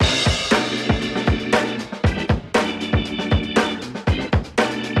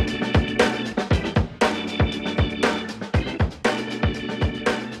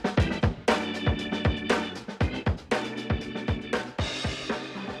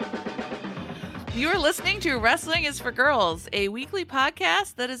You're listening to Wrestling is for Girls, a weekly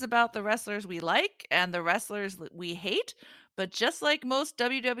podcast that is about the wrestlers we like and the wrestlers that we hate. But just like most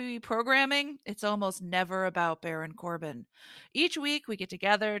WWE programming, it's almost never about Baron Corbin. Each week, we get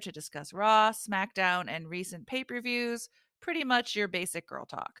together to discuss Raw, SmackDown, and recent pay per views. Pretty much your basic girl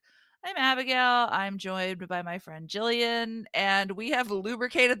talk. I'm Abigail. I'm joined by my friend Jillian, and we have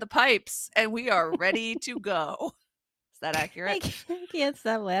lubricated the pipes and we are ready to go. Is that accurate? I can't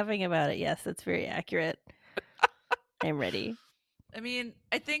stop laughing about it. Yes, that's very accurate. I'm ready. I mean,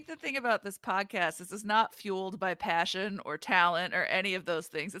 I think the thing about this podcast is it's not fueled by passion or talent or any of those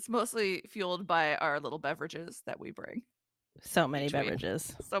things. It's mostly fueled by our little beverages that we bring. So many each week.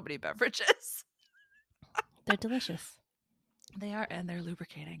 beverages. So many beverages. They're delicious. They are, and they're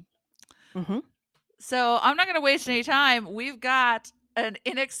lubricating. Mm-hmm. So I'm not going to waste any time. We've got an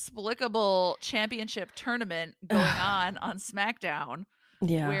inexplicable championship tournament going on SmackDown.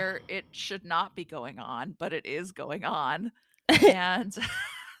 Yeah. Where it should not be going on, but it is going on. And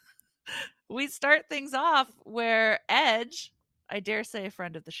we start things off where Edge, I dare say a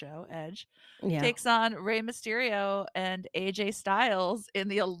friend of the show, Edge, takes on Rey Mysterio and AJ Styles in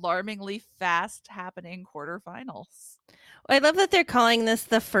the alarmingly fast happening quarterfinals. I love that they're calling this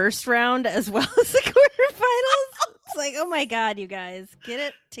the first round as well as the quarterfinals. It's like, oh my God, you guys, get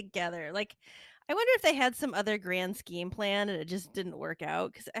it together. Like, I wonder if they had some other grand scheme plan and it just didn't work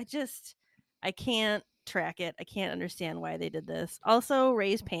out, because I can't track it. I can't understand why they did this. Also,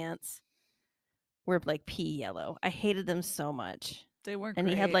 Ray's pants were like pea yellow. I hated them so much. They weren't and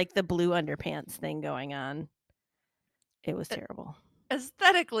great. He had like the blue underpants thing going on. It was terrible.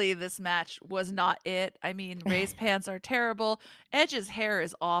 Aesthetically, this match was not it. I mean, Ray's pants are terrible. Edge's hair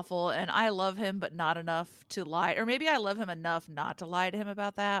is awful, and I love him, but not enough to lie. Or maybe I love him enough not to lie to him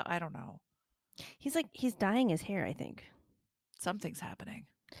about that. I don't know. He's dyeing his hair, I think. Something's happening.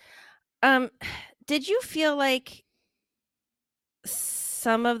 Did you feel like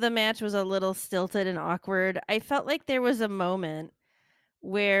some of the match was a little stilted and awkward? I felt like there was a moment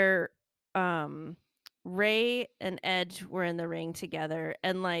where Ray and Edge were in the ring together,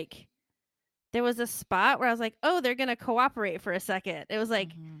 and like there was a spot where I was like, oh, they're gonna cooperate for a second. It was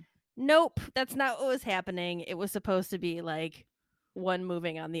like, nope, that's not what was happening. It was supposed to be like one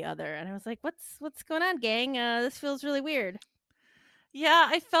moving on the other, and I was like, what's going on, gang? This feels really weird. Yeah,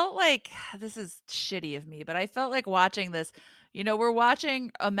 I felt like, this is shitty of me, but I felt like watching this, we're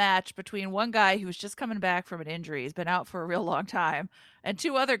watching a match between one guy who's just coming back from an injury, he's been out for a real long time, and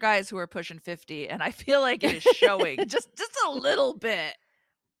two other guys who are pushing 50, and I feel like it is showing just a little bit.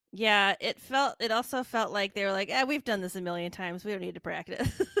 Yeah, it also felt like they were like, we've done this a million times, we don't need to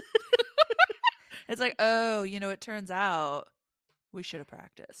practice. It's like, oh, it turns out we should have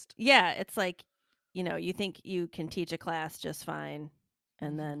practiced. Yeah, it's like, you think you can teach a class just fine,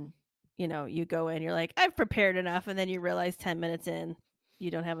 and then, you go in, you're like, I've prepared enough, and then you realize 10 minutes in, you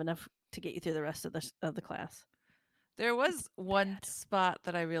don't have enough to get you through the rest of the class. There was one spot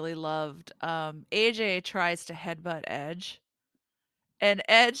that I really loved. AJ tries to headbutt Edge, and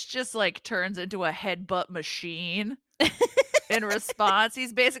Edge just like turns into a headbutt machine. In response,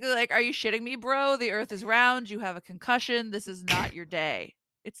 he's basically like, are you shitting me, bro? The earth is round. You have a concussion. This is not your day.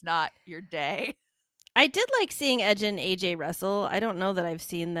 It's not your day. I did like seeing Edge and AJ wrestle. I don't know that I've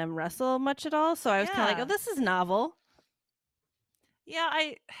seen them wrestle much at all, so I was kind of like, oh, this is novel. Yeah,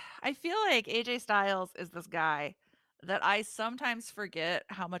 I feel like AJ Styles is this guy that I sometimes forget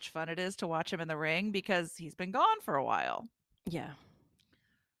how much fun it is to watch him in the ring because he's been gone for a while. Yeah.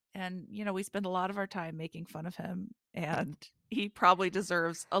 And, we spend a lot of our time making fun of him, and he probably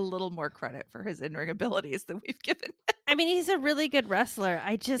deserves a little more credit for his in-ring abilities than we've given him. I mean, he's a really good wrestler.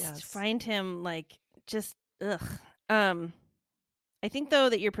 I just find him like just ugh. I think though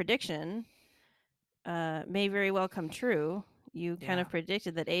that your prediction may very well come true. You kind of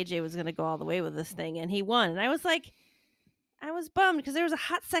predicted that AJ was going to go all the way with this thing, and he won. And I was like, I was bummed because there was a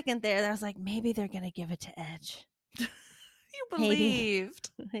hot second there that I was like, maybe they're going to give it to Edge. You believed.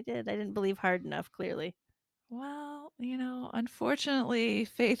 Maybe. I did. I didn't believe hard enough, clearly. Well, unfortunately,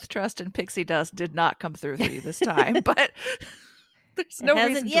 faith, trust, and pixie dust did not come through for you this time, but there's no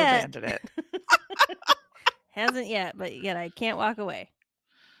reason to abandon it. Hasn't yet, but yet I can't walk away.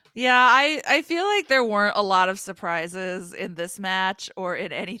 Yeah, I feel like there weren't a lot of surprises in this match or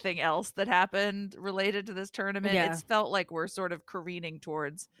in anything else that happened related to this tournament. Yeah. It's felt like we're sort of careening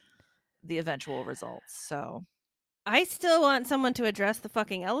towards the eventual results, so... I still want someone to address the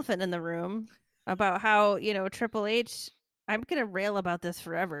fucking elephant in the room about how, Triple H, I'm going to rail about this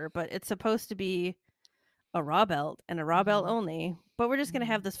forever, but it's supposed to be a Raw belt and a Raw belt only, but we're just going to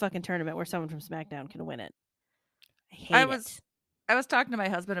have this fucking tournament where someone from SmackDown can win it. I I was talking to my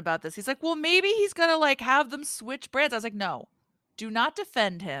husband about this. He's like, "Well, maybe he's gonna, like, have them switch brands." I was like, "No. Do not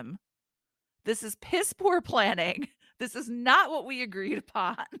defend him. This is piss poor planning. This is not what we agreed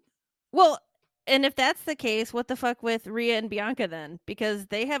upon." Well, and if that's the case, what the fuck with Rhea and Bianca then? Because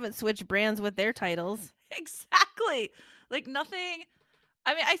they haven't switched brands with their titles. Exactly. Like, nothing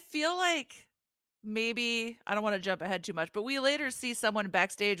I mean, I feel like maybe I don't wanna jump ahead too much, but we later see someone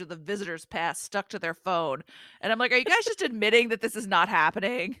backstage with a visitor's pass stuck to their phone, and I'm like, "Are you guys just admitting that this is not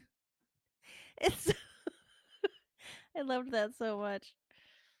happening?" It's I loved that so much.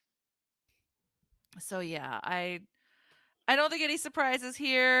 So, yeah, I don't think any surprises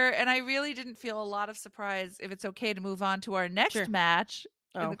here, and I really didn't feel a lot of surprise if it's okay to move on to our next Sure. match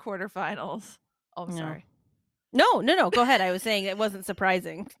in Oh, the quarterfinals. Oh, I'm no. sorry. No, go ahead. I was saying it wasn't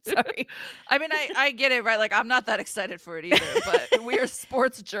surprising. Sorry. I mean, I get it, right? Like, I'm not that excited for it either, but we are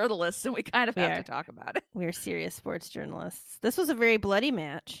sports journalists, and we kind of We have to are. talk about it. We are serious sports journalists. This was a very bloody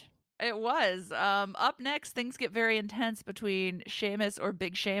match. It was. Up next, things get very intense between Sheamus or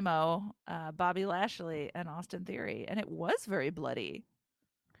Big Shamo, Bobby Lashley, and Austin Theory, and it was very bloody.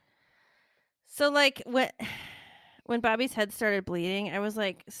 So like when Bobby's head started bleeding, I was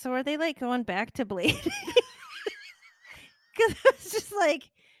like, so are they like going back to bleeding? Because it was just like,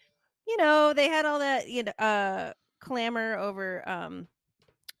 they had all that, clamor over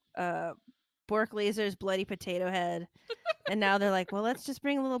uh Bork Laser's bloody potato head. And now they're like, well, let's just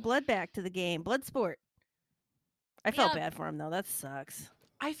bring a little blood back to the game. Blood sport. I felt Yeah, bad for him though. That sucks.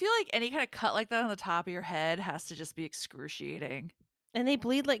 I feel like any kind of cut like that on the top of your head has to just be excruciating. And they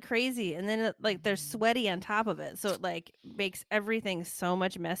bleed like crazy, and then like they're sweaty on top of it, so it like makes everything so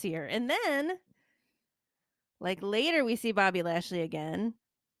much messier. And then like later we see Bobby Lashley again,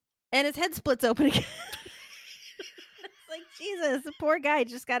 and his head splits open again. It's like, Jesus, the poor guy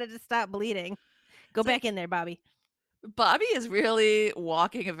just got to just stop bleeding. Go It's back like in there, Bobby. Bobby is really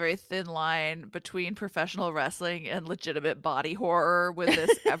walking a very thin line between professional wrestling and legitimate body horror with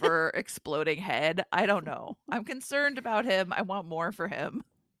this ever exploding head. I don't know. I'm concerned about him. I want more for him.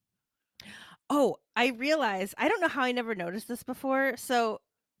 Oh, I realized, I don't know how I never noticed this before. So,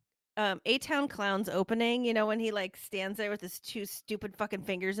 A-Town Clown's opening, when he like stands there with his two stupid fucking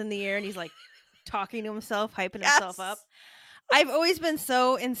fingers in the air and he's like talking to himself, hyping himself up. Yes. I've always been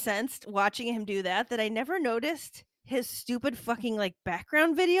so incensed watching him do that I never noticed his stupid fucking like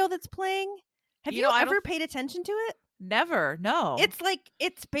background video that's playing. Have you I ever don't paid attention to it? never. No.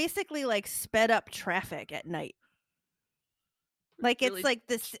 It's basically like sped up traffic at night. Like it's Really like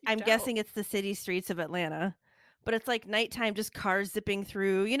this, I'm cheaped out. guessing it's the city streets of Atlanta. But it's like nighttime, just cars zipping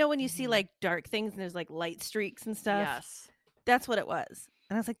through. You know when you see Mhm. like dark things and there's like light streaks and stuff? Yes. That's what it was.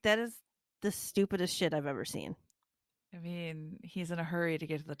 And I was like, that is the stupidest shit I've ever seen. I mean, he's in a hurry to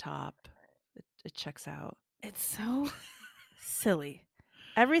get to the top. It checks out. It's so silly.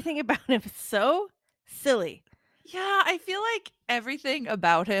 Everything about him is so silly. Yeah, I feel like everything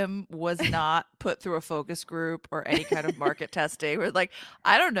about him was not put through a focus group or any kind of market testing. We're like,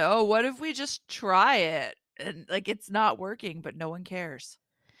 I don't know, what if we just try it? And like it's not working, but no one cares.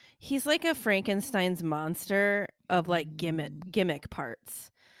 He's like a Frankenstein's monster of like gimmick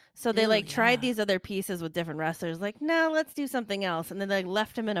parts. So they Ew, like tried yeah. these other pieces with different wrestlers, like, no, let's do something else. And then they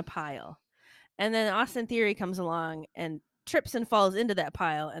left him in a pile. And then Austin Theory comes along and trips and falls into that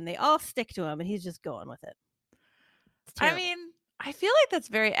pile, and they all stick to him, and he's just going with it. It's I terrible. mean, I feel like that's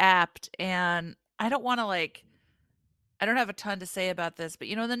very apt, and I don't want to I don't have a ton to say about this, but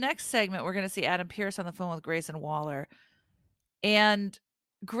in the next segment we're going to see Adam Pearce on the phone with Grayson Waller. And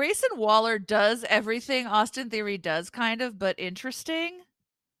Grayson Waller does everything Austin Theory does kind of, but interesting.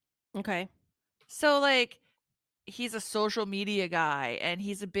 Okay. So like he's a social media guy and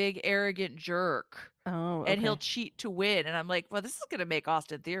he's a big arrogant jerk Oh, and he'll okay. cheat to win. And I'm like, well, this is going to make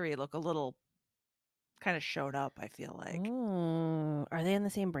Austin Theory look a little kind of showed up, I feel like. Ooh, are they in the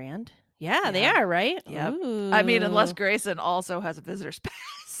same brand? Yeah, they Yeah. are, right? Yep. Ooh. I mean, unless Grayson also has a visitor's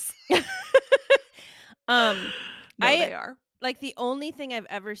pass. No, they are. like the only thing I've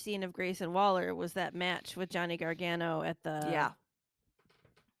ever seen of Grayson Waller was that match with Johnny Gargano at the Yeah.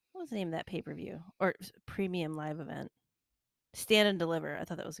 what was the name of that pay-per-view or premium live event? Stand and Deliver. I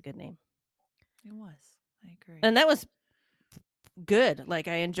thought that was a good name. It was. I agree. And that was good. Like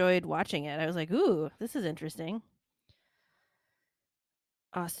I enjoyed watching it. I was like, "Ooh, this is interesting."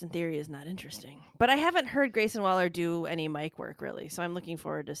 Austin Theory is not interesting. But I haven't heard Grayson Waller do any mic work really, so I'm looking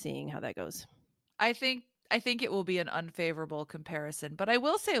forward to seeing how that goes. I think it will be an unfavorable comparison, but I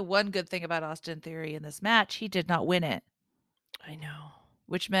will say one good thing about Austin Theory in this match, he did not win it, I know.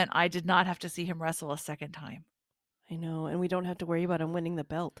 which meant I did not have to see him wrestle a second time. I know, and we don't have to worry about him winning the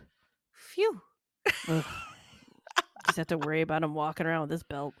belt. Phew. Ugh. Just have to worry about him walking around with this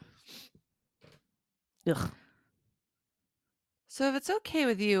belt. Ugh. So if it's okay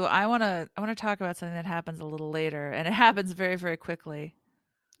with you, I wanna talk about something that happens a little later, and it happens very, very quickly.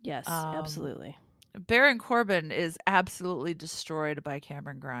 Yes, Um, absolutely. Baron Corbin is absolutely destroyed by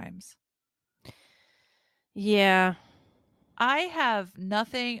Cameron Grimes. Yeah. I have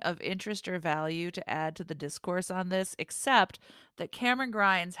nothing of interest or value to add to the discourse on this except that Cameron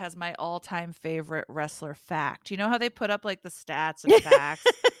Grimes has my all-time favorite wrestler fact. You know how they put up like the stats and facts?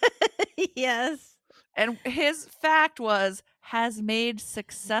 Yes. And his fact was has made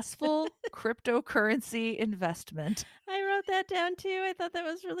successful cryptocurrency investment. I wrote that down too. I thought that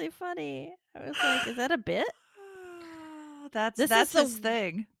was really funny. I was like, is that a bit? That's This is that's his the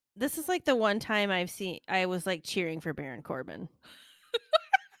thing. this is like the one time I was like cheering for Baron Corbin.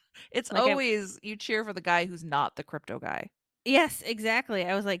 It's Like I always you cheer for the guy who's not the crypto guy. Yes, exactly.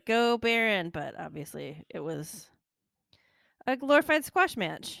 I was like, go Baron, but obviously it was a glorified squash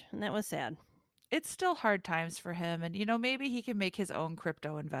match, and that was sad. It's still hard times for him, and maybe he can make his own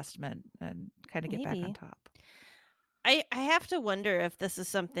crypto investment and kind of get back on Maybe. top. I have to wonder if this is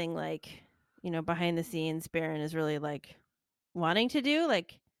something like, behind the scenes Baron is really like wanting to do.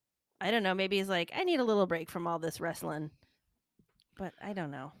 Like, I don't know, maybe he's like, I need a little break from all this wrestling. But I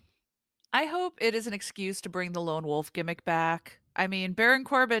don't know. I hope it is an excuse to bring the lone wolf gimmick back. I mean, Baron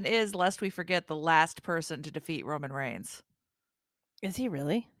Corbin is, lest we forget, the last person to defeat Roman Reigns. Is he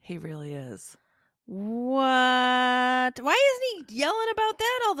really? He really is. What? Why isn't he yelling about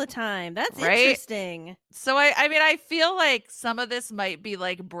that all the time? That's Right? interesting. So I mean, I feel like some of this might be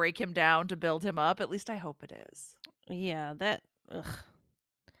like break him down to build him up. At least I hope it is. Yeah, that ugh.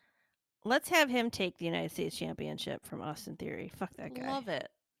 Let's have him take the United States Championship from Austin Theory. Fuck that guy. Love it.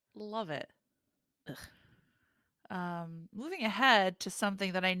 Love it. Ugh. Moving ahead to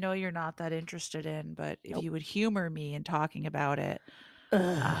something that I know you're not that interested in, but if Nope. you would humor me in talking about it,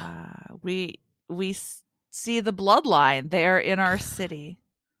 Ugh. we see the bloodline there in our city.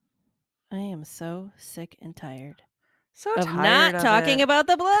 I am so sick and tired So of tired not of talking it. about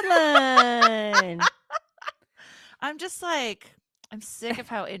the bloodline. I'm just like, I'm sick of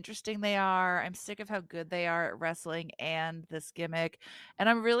how interesting they are. I'm sick of how good they are at wrestling and this gimmick. And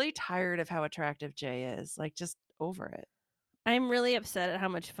I'm really tired of how attractive Jay is. Like, just over it. I'm really upset at how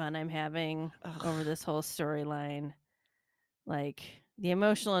much fun I'm having over Ugh, this whole storyline. Like, the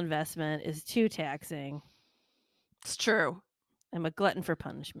emotional investment is too taxing. it's true. I'm a glutton for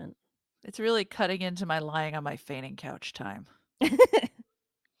punishment. It's really cutting into my lying on my fainting couch time. I'll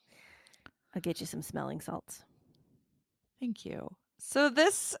get you some smelling salts. Thank you. So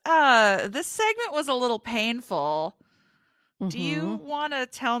this segment was a little painful. Do you Mm-hmm. want to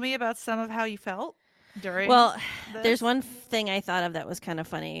tell me about some of how you felt during Well, there's this? one thing I thought of that was kind of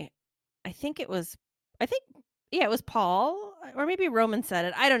funny. I think it was, I think, yeah, it was Paul or maybe Roman said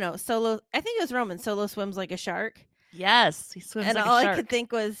it. I don't know. I think it was Roman. Solo swims like a shark. Yes, he swims And like a all I could shark.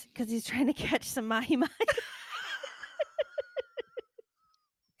 think was because he's trying to catch some mahi mahi.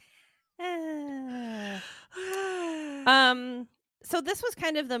 Ah. So this was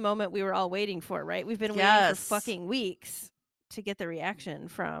kind of the moment we were all waiting for, right? We've been waiting for Yes. fucking weeks to get the reaction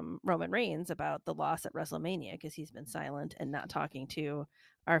from Roman Reigns about the loss at WrestleMania because he's been silent and not talking to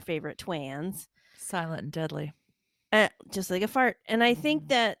our favorite twans, Silent and deadly. just like a fart. And I think Mhm.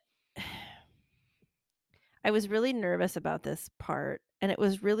 that I was really nervous about this part, and it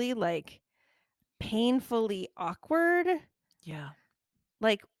was really like painfully awkward. Yeah.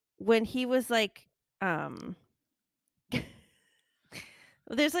 Like when he was like, um,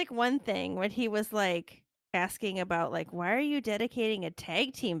 there's like one thing when he was like asking about like, why are you dedicating a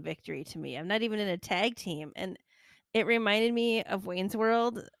tag team victory to me? I'm not even in a tag team. And it reminded me of Wayne's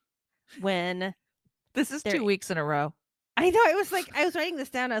World when This is they're 2 weeks in a row. I know it was like I was writing this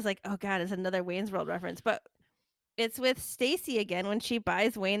down. I was like, oh God, it's another Wayne's World reference. But it's with Stacy again when she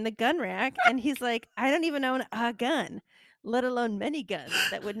buys Wayne the gun rack, and he's like, I don't even own a gun, let alone many guns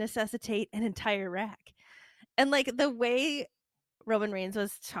that would necessitate an entire rack. And like the way Roman Reigns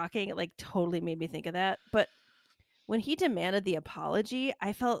was talking, it like totally made me think of that. But when he demanded the apology,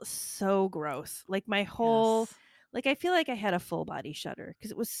 I felt so gross. Like my whole, Yes. like I feel like I had a full body shudder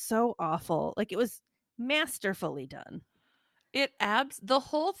because it was so awful. Like it was masterfully done. The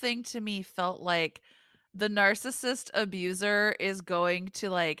whole thing to me felt like the narcissist abuser is going to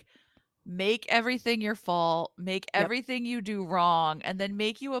like make everything your fault, make Yep. everything you do wrong, and then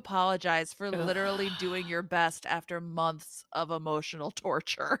make you apologize for Ugh. literally doing your best after months of emotional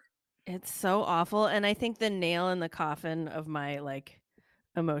torture. It's so awful. And I think the nail in the coffin of my like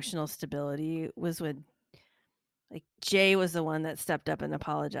emotional stability was when like Jay was the one that stepped up and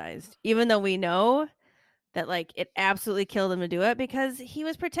apologized. Even though we know that like it absolutely killed him to do it because he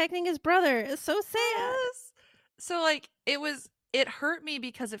was protecting his brother. It's so sad. Yes. So, like, it hurt me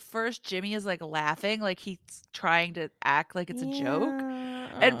because at first Jimmy is, like, laughing, like, he's trying to act like it's a joke,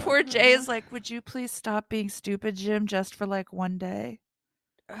 and Yeah. poor Jay is like, "Would you please stop being stupid, Jim, just for, like, one day?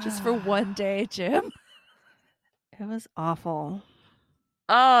 Just for one day, Jim?" It was awful.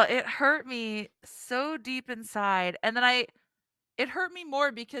 Oh, it hurt me so deep inside, and then it hurt me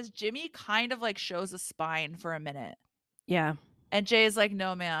more because Jimmy kind of, like, shows a spine for a minute, Yeah. and Jay is like,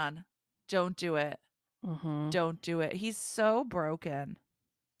 "No, man. Don't do it. Mhm. Don't do it." He's so broken.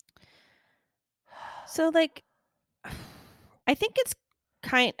 So like I think it's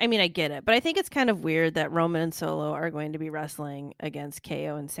I mean I get it, but I think it's kind of weird that Roman and Solo are going to be wrestling against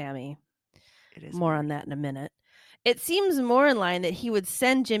KO and Sammy. It is More weird. on that in a minute. It seems more in line that he would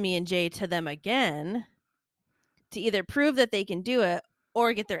send Jimmy and Jay to them again to either prove that they can do it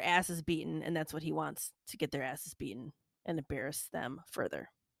or get their asses beaten, and that's what he wants, to get their asses beaten and embarrass them further.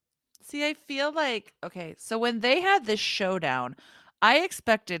 See, I feel like okay, so when they had this showdown, I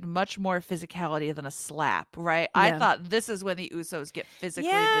expected much more physicality than a slap, right? I Yeah. thought this is when the Usos get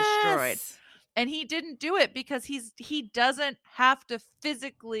physically destroyed. Yes. And he didn't do it because he doesn't have to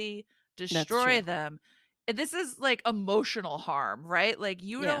physically That's destroy true. them. This is like emotional harm, right? Like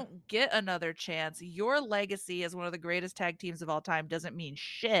you Yeah. don't get another chance. Your legacy as one of the greatest tag teams of all time doesn't mean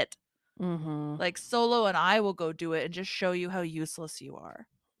shit. Mhm. Like Solo and I will go do it and just show you how useless you are.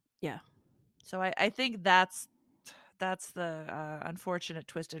 Yeah. So I think that's the unfortunate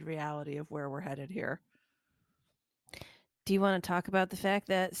twisted reality of where we're headed here. Do you want to talk about the fact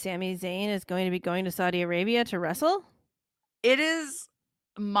that Sami Zayn is going to be going to Saudi Arabia to wrestle? It is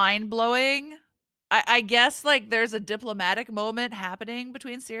mind blowing. I guess like there's a diplomatic moment happening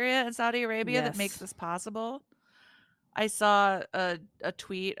between Syria and Saudi Arabia that makes Yes. this possible. I saw a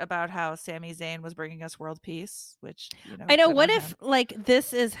tweet about how Sami Zayn was bringing us world peace, which I know. good What on if him. like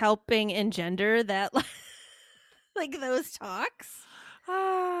this is helping engender that like those talks?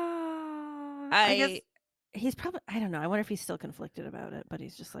 I guess I he's probably I don't know. I wonder if he's still conflicted about it, but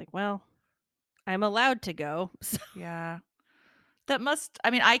he's just like, well, I'm allowed to go. So, yeah. That must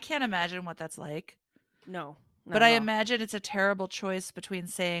I mean I can't imagine what that's like. no, But not I at all. imagine it's a terrible choice between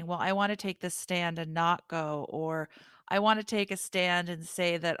saying, "Well, I wanna take this stand and not go," or, "I wanna take a stand and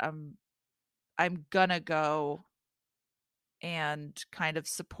say that I'm gonna go and kind of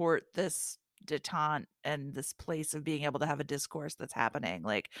support this detente and this place of being able to have a discourse that's happening."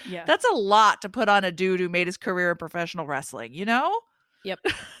 Like, Yeah. that's a lot to put on a dude who made his career in professional wrestling, you know? Yep.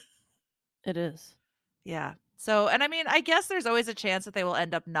 It is. Yeah. So and I mean, I guess there's always a chance that they will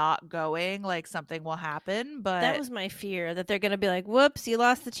end up not going, like, something will happen, That but was my fear that they're going to be like, "Whoops, you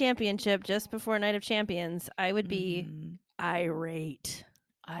lost the championship just before Night of Champions." I would be mhm, irate.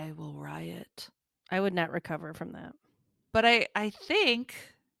 I will riot. I would not recover from that. But I think,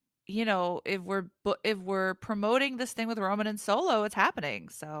 if we're promoting this thing with Roman and Solo, it's happening.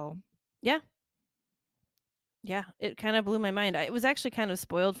 So Yeah. Yeah, it kind of blew my mind. It was actually kind of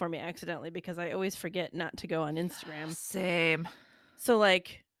spoiled for me accidentally because I always forget not to go on Instagram. same. So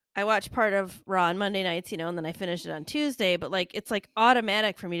like I watch part of Raw on Monday nights, and then I finish it on Tuesday, but like it's like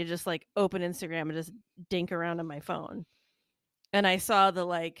automatic for me to just like open Instagram and just dink around on my phone. And I saw the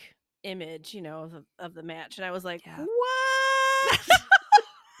like image, of the match and I was like, Yeah. "What?"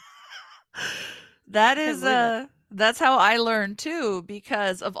 That Couldn't is believe it. that's how I learned too,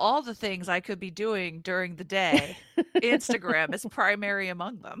 because of all the things I could be doing during the day, Instagram is primary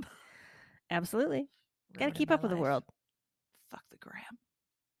among them. Absolutely. Got to Ruining keep my up with the life. world. Fuck the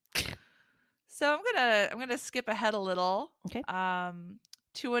gram. So I'm gonna skip ahead a little Okay. um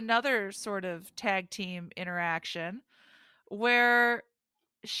to another sort of tag team interaction where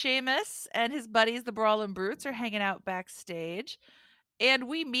Sheamus and his buddies, the Brawlin' Brutes, are hanging out backstage, and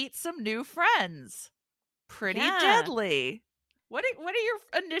we meet some new friends. Pretty Yeah. Deadly. What are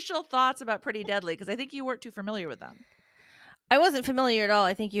your initial thoughts about Pretty Deadly? Because I think you weren't too familiar with them. I wasn't familiar at all.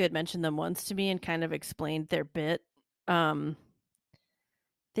 I think you had mentioned them once to me and kind of explained their bit. Um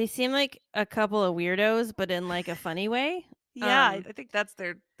They seem like a couple of weirdos, but in like a funny way. Yeah, I Um, I think that's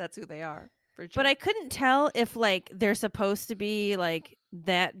who they are for but sure. I couldn't tell if like they're supposed to be like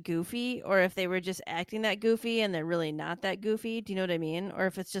that goofy or if they were just acting that goofy and they're really not that goofy. Do you know what I mean? Or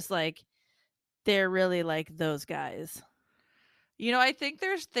if it's just like they're really like those guys. I think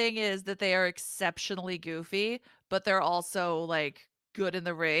their thing is that they are exceptionally goofy, but they're also like good in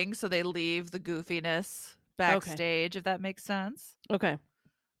the ring, so they leave the goofiness Okay. backstage, if that makes sense. Okay.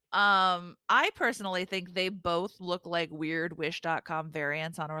 I personally think they both look like weird Wish.com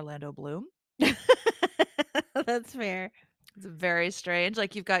variants on Orlando Bloom. That's fair. It's very strange.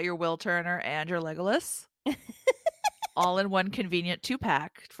 Like you've got your Will Turner and your Legolas. All in one convenient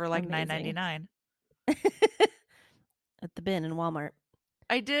 2-pack for like Amazing. $9.99. At the bin in Walmart.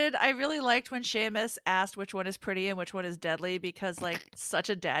 I really liked when Seamus asked which one is pretty and which one is deadly because, like, such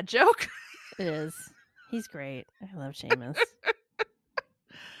a dad joke. It is. He's great. I love Seamus.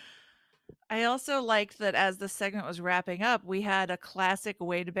 I also liked that as the segment was wrapping up, we had a classic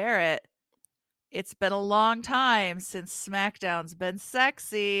Wade Barrett. It's been a long time since SmackDown's been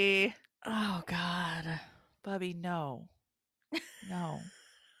sexy. Oh God. Bubby, no. No.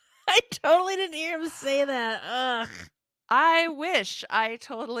 I totally didn't hear him say that. Ugh. I wish I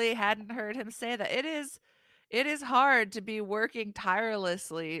totally hadn't heard him say that. It is hard to be working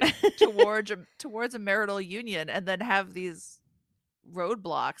tirelessly towards a marital union and then have these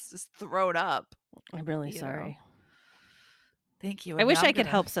roadblocks just thrown up, I'm really you know. sorry. Thank you. I And wish now I'm I could gonna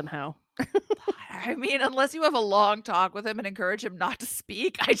help somehow. I mean, unless you have a long talk with him and encourage him not to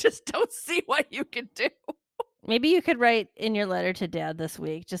speak, I just don't see what you can do. Maybe you could write in your letter to Dad this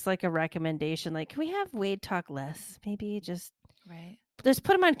week, just like a recommendation. Like, can we have Wade talk less? Maybe just Right.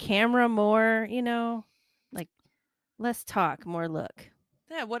 put him on camera more. Like less talk, more look.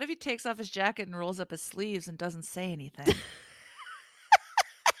 Yeah, what if he takes off his jacket and rolls up his sleeves and doesn't say anything?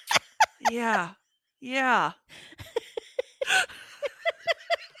 Yeah. Yeah.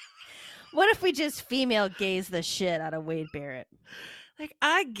 What if we just female gaze the shit out of Wade Barrett? Like,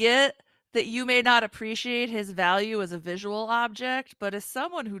 I get that you may not appreciate his value as a visual object, but as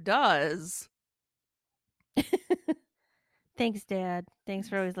someone who does, Thanks, Dad. Thanks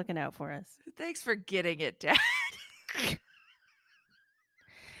for always looking out for us. thanks for getting it, Dad.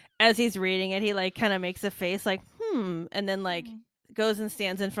 As he's reading it, he like kind of makes a face like, and then like goes and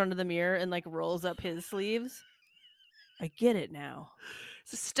stands in front of the mirror and like rolls up his sleeves. I get it now.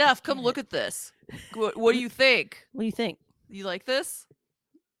 So, Steph, come look at this. What do you think? What do you think? You like this?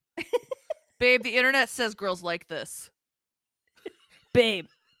 Babe, the internet says girls like this. Babe.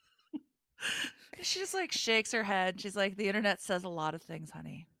 She just like shakes her head. She's like, the internet says a lot of things,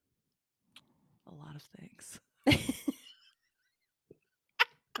 honey. A lot of things.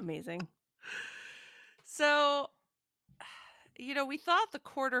 Amazing. So, we thought the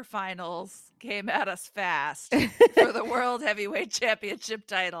quarterfinals came at us fast for the World Heavyweight Championship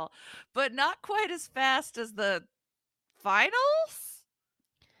title, but not quite as fast as the finals?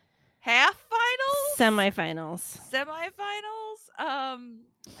 Half finals? Semifinals.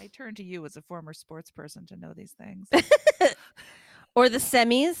 I turn to you as a former sports person to know these things. Or the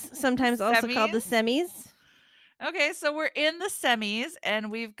semis, sometimes also called the semis. Okay, so we're in the semis, and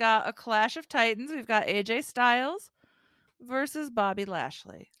we've got a clash of titans. We've got AJ Styles versus Bobby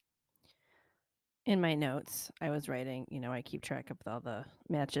Lashley. In my notes, I was writing, I keep track of all the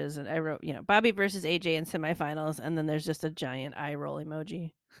matches, and I wrote, Bobby versus AJ in semifinals, and then there's just a giant eye roll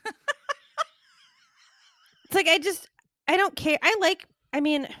emoji. It's like, I don't care.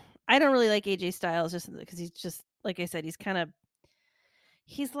 I don't really like AJ Styles just because he's just, like I said, he's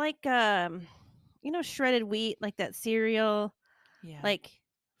like, shredded wheat, like that cereal. Yeah. Like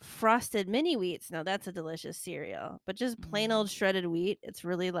frosted mini wheats. Now that's a delicious cereal, but just plain old shredded wheat. It's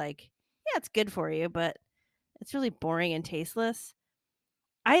really like, yeah, it's good for you, but it's really boring and tasteless.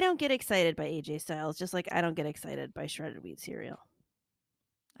 I don't get excited by AJ Styles, just like I don't get excited by shredded wheat cereal.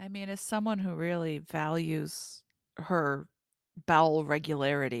 I mean, as someone who really values her bowel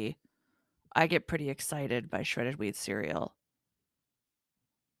regularity, I get pretty excited by shredded wheat cereal.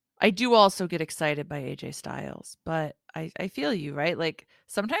 I do also get excited by AJ Styles, but I feel you, right? Like,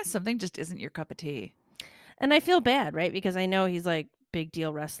 sometimes something just isn't your cup of tea. And I feel bad, right? Because I know he's like big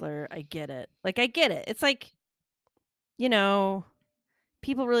deal wrestler. I get it. Like, I get it. It's like,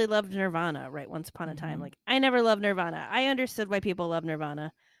 people really loved Nirvana, right? Once upon a time. Like, I never loved Nirvana. I understood why people love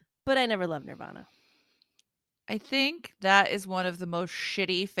Nirvana, but I never loved Nirvana. I think that is one of the most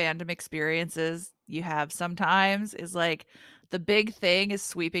shitty fandom experiences you have sometimes, is like the big thing is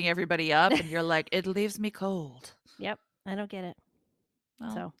sweeping everybody up and you're like, it leaves me cold. Yep. I don't get it.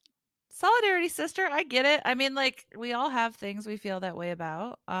 Well, So solidarity, sister. I get it. I mean, like, we all have things we feel that way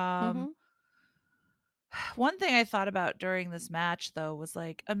about. One thing I thought about during this match, though, was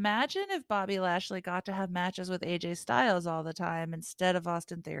like, imagine if Bobby Lashley got to have matches with AJ Styles all the time instead of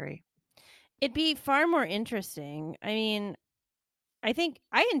Austin Theory. It'd be far more interesting. I mean, I think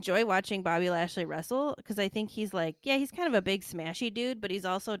I enjoy watching Bobby Lashley wrestle because I think he's like, yeah, he's kind of a big smashy dude, but he's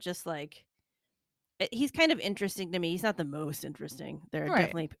also just like, he's kind of interesting to me. He's not the most interesting. There are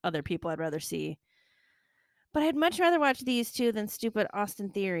definitely other people I'd rather see. But I'd much rather watch these two than stupid Austin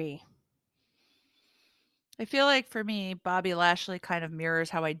Theory. I feel like for me, Bobby Lashley kind of mirrors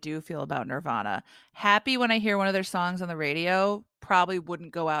how I do feel about Nirvana. Happy when I hear one of their songs on the radio, probably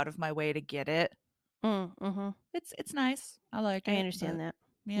wouldn't go out of my way to get it. Mhm. It's nice. I like I it, understand but that.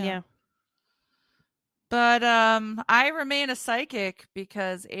 yeah. Yeah. But I remain a psychic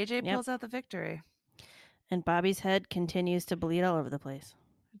because AJ Yep. pulls out the victory. And Bobby's head continues to bleed all over the place.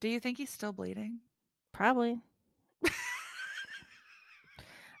 Do you think he's still bleeding? Probably.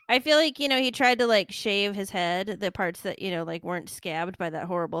 I feel like, he tried to like shave his head, the parts that, like weren't scabbed by that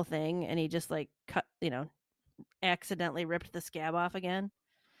horrible thing, and he just like cut, accidentally ripped the scab off again.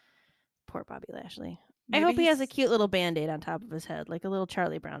 Poor Bobby Lashley. I Maybe hope he has a he's cute little band-aid on top of his head, like a little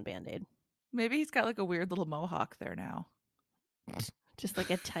Charlie Brown band-aid. maybe he's got like a weird little mohawk there now. Just like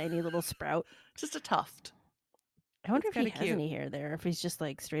a tiny little sprout. Just a tuft. I wonder It's if he kind of has cute. any hair there, if he's just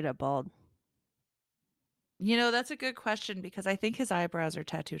like straight up bald. That's a good question because I think his eyebrows are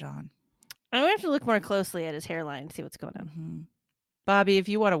tattooed on. I'm gonna have to look more closely at his hairline to see what's going on. Mm-hmm. Bobby, if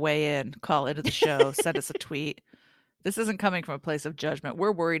you want to weigh in, call into the show, send us a tweet. This isn't coming from a place of judgment.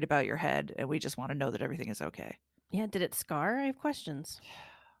 We're worried about your head, and we just want to know that everything is okay. Yeah, did it scar? I have questions.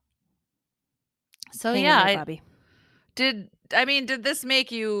 So Hang in yeah, there, Bobby. did this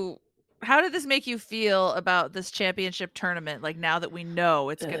make you? How did this make you feel about this championship tournament? Like now that we know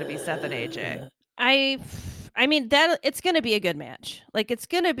it's going to be Seth and AJ. I mean that it's going to be a good match. Like it's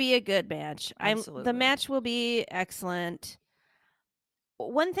going to be a good match. The Absolutely. match will be excellent.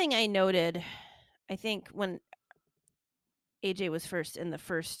 One thing I noted, I think when AJ was first in the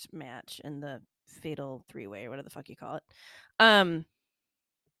first match in the fatal three-way or whatever the fuck you call it.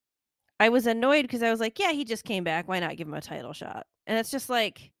 I was annoyed because I was like, yeah, he just came back. Why not give him a title shot? And it's just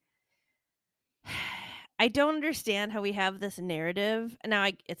like I don't understand how we have this narrative. Now,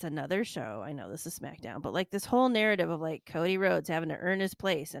 it's another show. I know this is SmackDown, but like this whole narrative of like Cody Rhodes having to earn his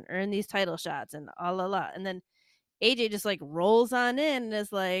place and earn these title shots and la. And then AJ just like rolls on in and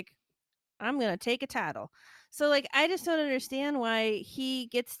is like, I'm going to take a title. So like, I just don't understand why he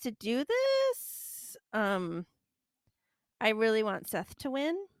gets to do this. I really want Seth to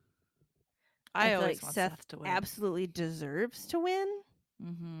win. I I feel like always want Seth Seth to win. absolutely deserves to win.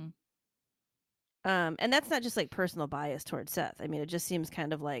 Mm-hmm. And that's not just like personal bias towards Seth. I mean, it just seems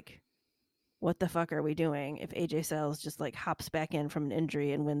kind of like, what the fuck are we doing if AJ Styles just like hops back in from an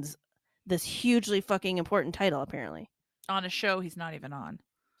injury and wins this hugely fucking important title, apparently? On a show he's not even on.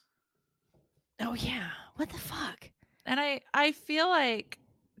 Oh, yeah. What the fuck? And I feel like,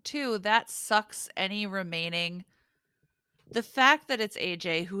 too, that sucks any remaining. The fact that it's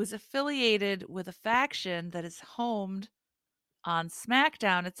AJ who is affiliated with a faction that is homed on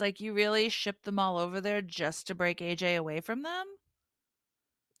SmackDown, it's like you really shipped them all over there just to break AJ away from them?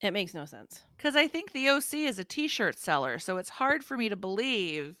 It makes no sense. Because I think the OC is a t shirt seller, so it's hard for me to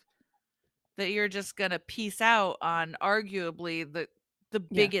believe that you're just going to piece out on arguably the Yeah.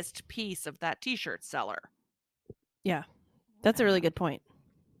 biggest piece of that t shirt seller. Yeah. That's a really good point.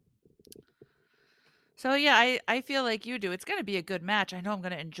 So yeah, I feel like you do. It's going to be a good match. I know I'm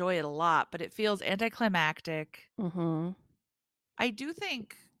going to enjoy it a lot, but it feels anticlimactic. Mm-hmm. I do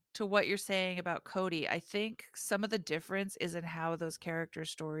think, to what you're saying about Cody, I think some of the difference is in how those character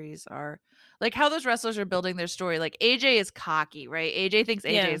stories are, like how those wrestlers are building their story. Like AJ is cocky, right? AJ thinks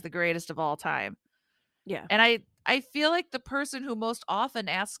AJ Yeah. is the greatest of all time. Yeah. And I feel like the person who most often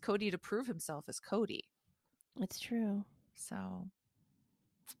asks Cody to prove himself is Cody. It's true. So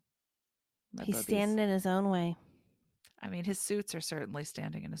He's standing in his own way. I mean, his suits are certainly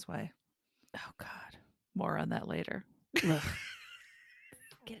standing in his way. Oh, God. More on that later. Ugh.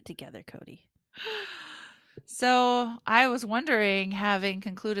 Get it together, Cody. So I was wondering, having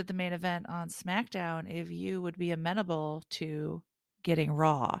concluded the main event on SmackDown, if you would be amenable to getting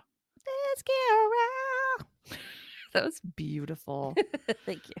Raw. Let's get around. That was beautiful.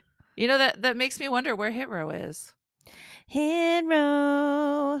 Thank you. You know, that makes me wonder where Hit Row is. Hit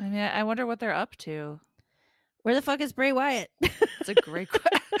Row. I mean, I wonder what they're up to. Where the fuck is Bray Wyatt? It's a great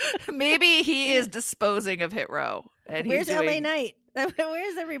question. Maybe he is disposing of Hit Row. And Where's he's LA Knight?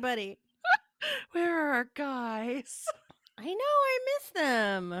 Where's everybody? Where are our guys? I know, I miss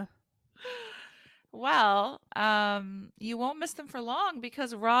them. Well, you won't miss them for long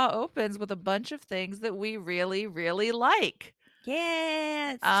because Raw opens with a bunch of things that we really, really like.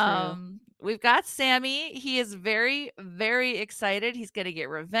 Yeah, it's true. We've got Sammy. He is very, very excited. He's going to get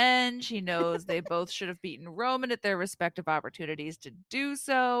revenge. He knows they both should have beaten Roman at their respective opportunities to do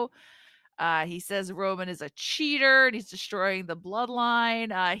so. He says Roman is a cheater and he's destroying the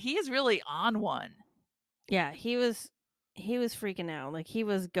bloodline. He is really on one. Yeah, he was freaking out. Like he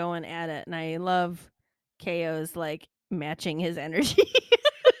was going at it, and I love KO's like matching his energy.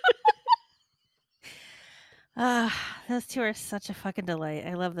 Those two are such a fucking delight.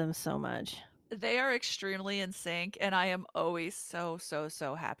 I love them so much. They are extremely in sync, and I am always so, so,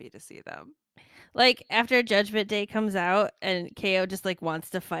 so happy to see them. Like, after Judgment Day comes out and KO just, like, wants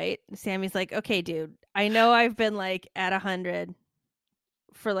to fight, Sammy's like, "Okay, dude, I know I've been, like, at 100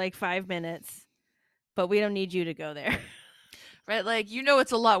 for, like, 5 minutes, but we don't need you to go there." Right? Like,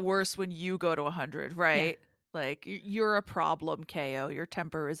 it's a lot worse when you go to 100, Yeah. right? Like, you're a problem, KO. Your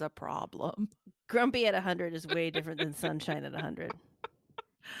temper is a problem. Grumpy at 100 is way different than Sunshine at 100.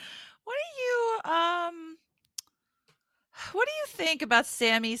 What do what do you think about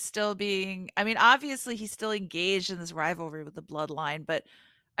Sammy still being, I mean, obviously he's still engaged in this rivalry with the bloodline, but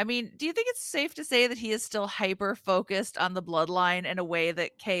I mean, do you think it's safe to say that he is still hyper focused on the bloodline in a way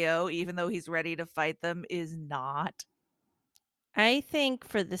that KO, even though he's ready to fight them, is not? I think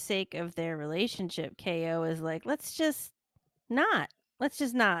for the sake of their relationship, KO is like, "Let's just not. Let's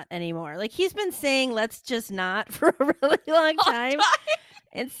just not anymore." Like, he's been saying, "Let's just not" for a really long Long time, time.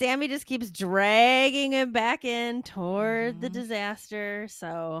 and Sammy just keeps dragging him back in toward the Mhm. disaster,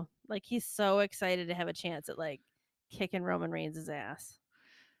 so, like, he's so excited to have a chance at, like, kicking Roman Reigns' ass.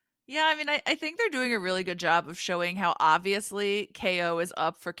 Yeah, I mean, I think they're doing a really good job of showing how obviously KO is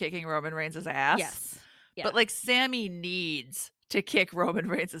up for kicking Roman Reigns' ass, Yes. Yeah. but like Sammy needs to kick Roman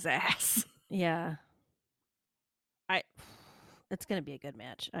Reigns' ass. Yeah. I It's gonna be a good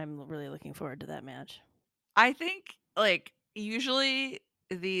match. I'm really looking forward to that match. I think like usually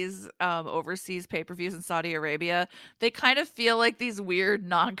these overseas pay-per-views in Saudi Arabia, they kind of feel like these weird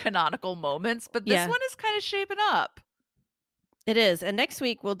non-canonical moments, but this Yeah, one is kind of shaping up. it is, and next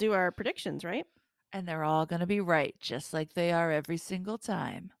week we'll do our predictions, right? And they're all going to be right, just like they are every single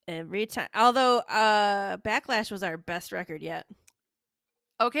time. Every time. Although, Backlash was our best record yet.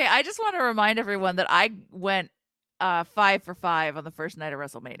 Okay, I just want to remind everyone that I went 5 for 5 on the first night of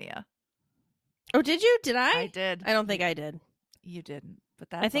WrestleMania. Oh, did you? Did I I? did. I don't think I did. You didn't, but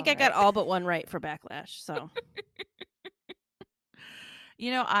I that's think all I got right. all but one right for Backlash, so.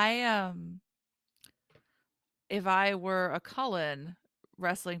 I if I were a Cullen,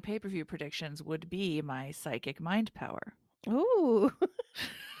 wrestling pay-per-view predictions would be my psychic mind power. Ooh.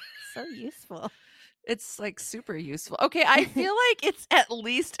 So useful. It's like super useful. Okay, I feel like it's at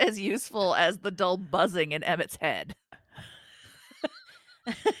least as useful as the dull buzzing in Emmett's head.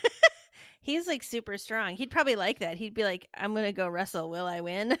 He's, like, super strong. He'd probably like that. He'd be like, "I'm gonna go wrestle. Will I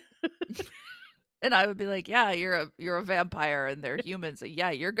win?" And I would be like, "Yeah, you're a vampire and they're humans. Yeah,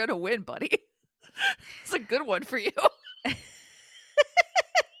 you're going to win, buddy." It's a good one for you.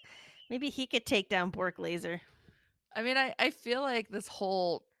 Maybe he could take down Bork Laser. I mean, I feel like this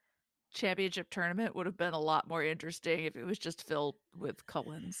whole championship tournament would have been a lot more interesting if it was just filled with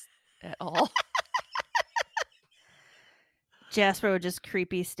Cullens at all. Jasper would just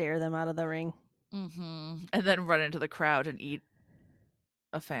creepy stare them out of the ring. And then run into the crowd and eat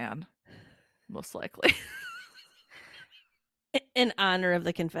a fan, most likely. In honor of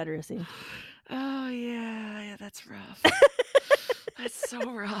the Confederacy. Oh yeah, that's rough. That's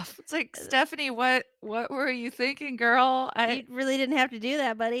so rough. It's like, Stephanie, what were you thinking, girl? You really didn't have to do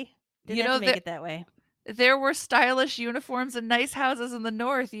that, buddy. Didn't You have to know make that it that way. there were stylish uniforms and nice houses in the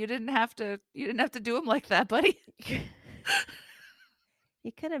north. You didn't have to do them like that, buddy.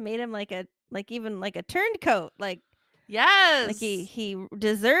 You could have made him even like a turncoat, like Yes. he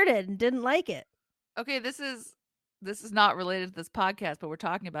deserted and didn't like it. Okay, this is not related to this podcast, but we're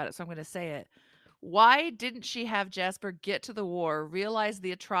talking about it, so I'm going to say it. Why didn't she have Jasper get to the war, realize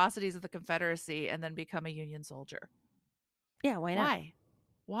the atrocities of the Confederacy, and then become a Union soldier? Yeah, why not? Why?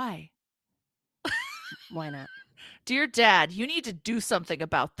 Why? Why not? Dear Dad, you need to do something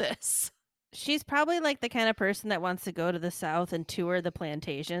about this. She's probably like the kind of person that wants to go to the South and tour the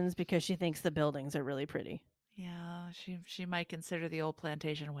plantations because she thinks the buildings are really pretty. Yeah, she might consider the old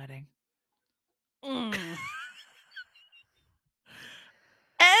plantation wedding. Mm.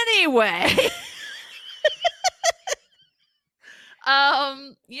 Anyway,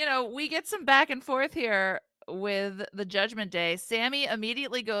 we get some back and forth here with the Judgment Day. Sammy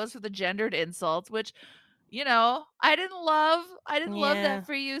immediately goes for the gendered insults, which, I didn't love. I didn't love Yeah. that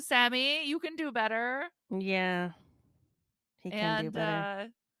for you, Sammy. You can do better. Yeah. He can do And better.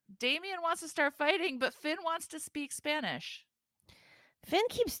 Damien wants to start fighting, but Finn wants to speak Spanish. Finn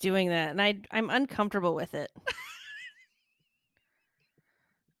keeps doing that, and I'm uncomfortable with it.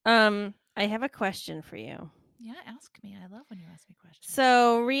 I have a question for you. Yeah, ask me. I love when you ask me questions.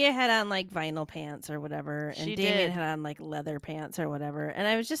 So Rhea had on like vinyl pants or whatever, She and Damien did. had on like leather pants or whatever. And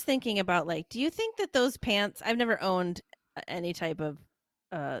I was just thinking about like, do you think that those pants? I've never owned any type of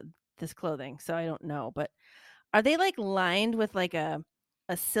uh this clothing, so I don't know. But are they like lined with like a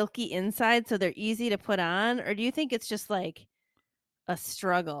silky inside, so they're easy to put on, or do you think it's just like a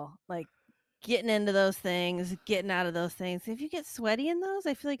struggle? Like getting into those things, getting out of those things. If you get sweaty in those,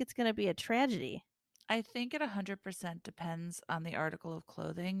 I feel like it's going to be a tragedy. I think it 100% depends on the article of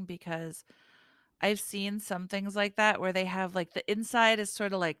clothing because I've seen some things like that where they have like the inside is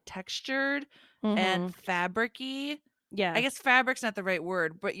sort of like textured and Mhm. fabricy. I Yeah. guess fabric's not the right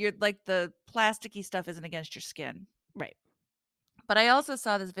word, but you're like the plasticky stuff isn't against your skin. Right. But I also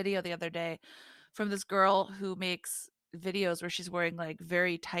saw this video the other day from this girl who makes videos where she's wearing like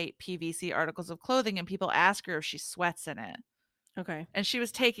very tight PVC articles of clothing and people ask her if she sweats in it. Okay. And she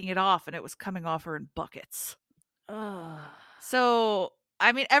was taking it off and it was coming off her in buckets. Ugh. So,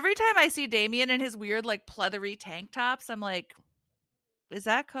 I mean, every time I see Damien in his weird, like, pleathery tank tops, I'm like, is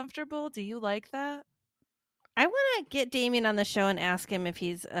that comfortable? Do you like that? I want to get Damien on the show and ask him if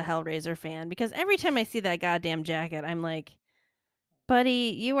he's a Hellraiser fan because every time I see that goddamn jacket, I'm like,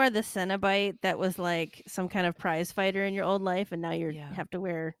 buddy, you are the Cenobite that was like some kind of prize fighter in your old life, and now you Yeah. have to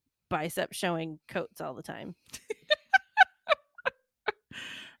wear bicep showing coats all the time.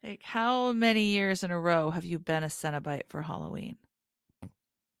 Like, how many years in a row have you been a Cenobite for Halloween?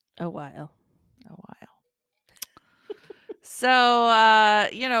 A while. A while.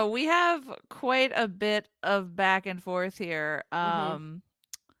 So, we have quite a bit of back and forth here. Mm-hmm.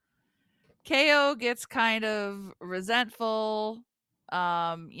 KO gets kind of resentful.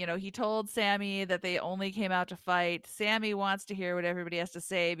 He told Sammy that they only came out to fight. Sammy wants to hear what everybody has to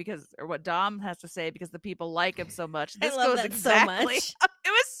say or what Dom has to say because the people like him so much. I This love goes that so exactly. much. It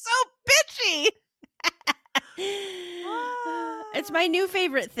was so bitchy. It's my new Ah.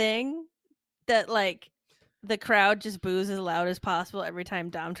 favorite thing that like the crowd just boos as loud as possible every time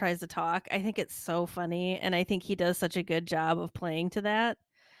Dom tries to talk. I think it's so funny, and I think he does such a good job of playing to that.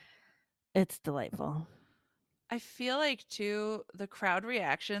 It's delightful. I feel like too the crowd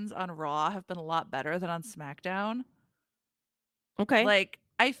reactions on Raw have been a lot better than on SmackDown. Okay. Like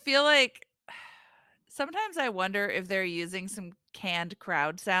I feel like sometimes I wonder if they're using some canned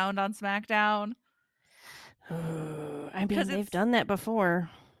crowd sound on SmackDown I because mean, they've done that before.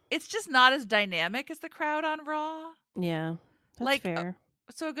 it's just not as dynamic as the crowd on Raw. Yeah, that's Like, fair.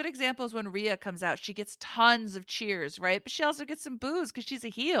 so a good example is when Rhea comes out, she gets tons of cheers, right? But she also gets some boos because she's a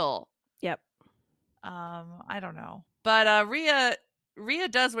heel. Yep. I don't know, but Rhea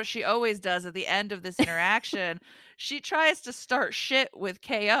does what she always does at the end of this interaction. She tries to start shit with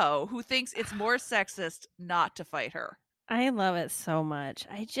KO, who thinks it's more sexist not to fight her. I love it so much.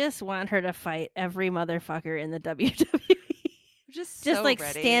 I just want her to fight every motherfucker in the WWE. I'm just Just so like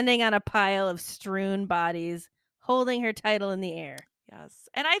ready. standing on a pile of strewn bodies, holding her title in the air. Yes.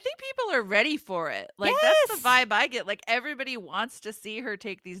 And I think people are ready for it. Like that's the Yes. vibe I get. Like everybody wants to see her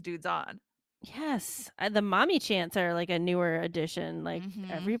take these dudes on. Yes. The mommy chants are like a newer addition. Like Mhm.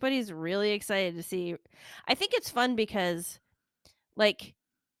 everybody's really excited to see. I think it's fun because like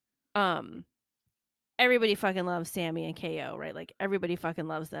um everybody fucking loves Sammy and KO, right? Like everybody fucking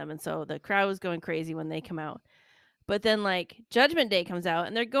loves them. And so the crowd was going crazy when they come out. But then like Judgment Day comes out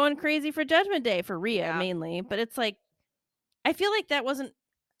and they're going crazy for Judgment Day for Rhea Yeah. mainly. But it's like I feel like that wasn't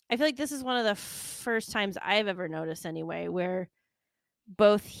I feel like this is one of the first times I've ever noticed anyway where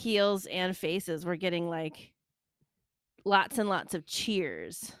both heels and faces were getting like lots and lots of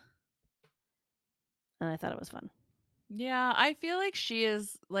cheers. And I thought it was fun. Yeah, I feel like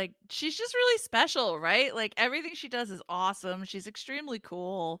she's just really special, right? Like everything she does is awesome. She's extremely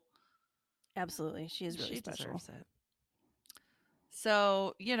cool. Absolutely. She is really She special. deserves it.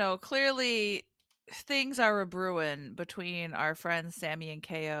 So, clearly things are a brewing between our friends Sammy and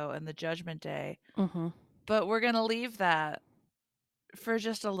KO and the Judgment Day. Mm-hmm. But we're going to leave that for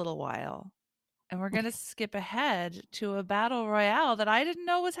just a little while. And we're going to Okay. skip ahead to a battle royale that I didn't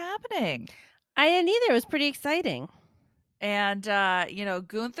know was happening. I didn't either. It was pretty exciting. And,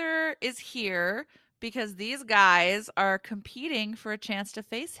 Gunther is here because these guys are competing for a chance to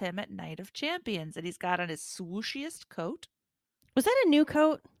face him at Night of Champions. And he's got on his swooshiest coat. Was that a new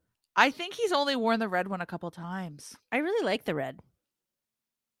coat? I think he's only worn the red one a couple times. I really like the red.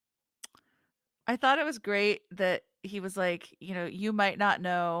 I thought it was great that he was like, you might not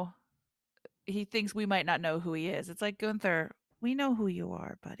know. He thinks we might not know who he is. It's like, Gunther, we know who you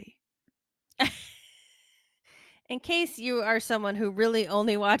are, buddy. In case you are someone who really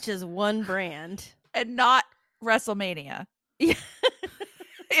only watches one brand. And not WrestleMania. Yeah.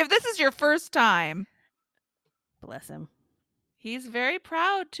 If this is your first time, Bless him. he's very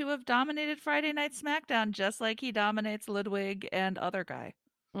proud to have dominated Friday Night SmackDown just like he dominates Ludwig and other guy.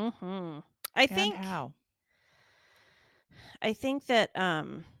 Mm-hmm. I And think how? that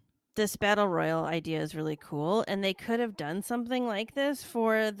this battle royal idea is really cool, and they could have done something like this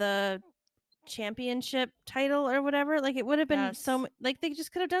for the championship title or whatever. Like, it would have been Yes. like, they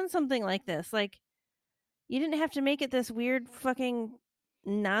just could have done something like this. Like, you didn't have to make it this weird fucking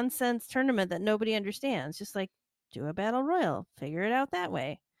nonsense tournament that nobody understands. Just like do a battle royal, figure it out that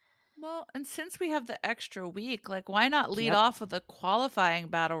way. Well, and since we have the extra week, like, why not lead Yep. off with a qualifying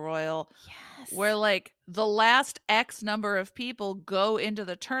battle royal where, Yes. like, the last X number of people go into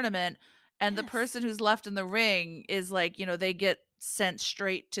the tournament and the Yes. person who's left in the ring is like, they get sent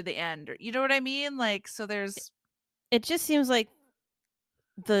straight to the end. You know what I mean? Like, so there's, It just seems like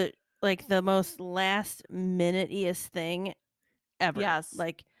the the most last minute-iest thing ever. yes.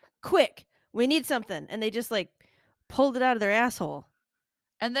 Like, quick, we need something, and they just like pulled it out of their asshole.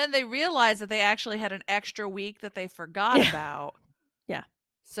 And then they realize that they actually had an extra week that they forgot Yeah. about. Yeah.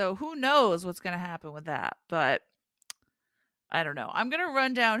 So who knows what's going to happen with that. But I don't know. I'm going to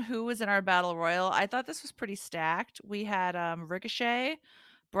run down who was in our battle royal. I thought this was pretty stacked. We had Ricochet,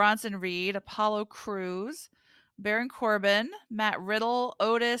 Bronson Reed, Apollo Crews, Baron Corbin, Matt Riddle,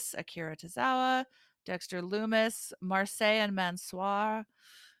 Otis, Akira Tozawa, Dexter Loomis, Marseille and Mansoir,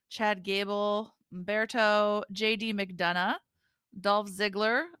 Chad Gable, Umberto, JD McDonough, Dolph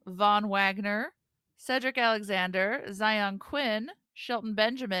Ziggler, Von Wagner, Cedric Alexander, Zion Quinn, Shelton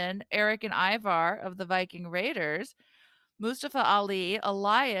Benjamin, Eric and Ivar of the Viking Raiders, Mustafa Ali,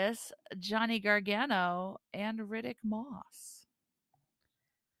 Elias, Johnny Gargano, and Riddick Moss.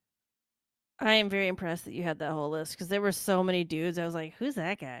 I am very impressed that you had that whole list because there were so many dudes. I was like, who's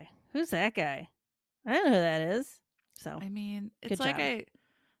that guy? Who's that guy? I don't know who that is. So I mean, good job.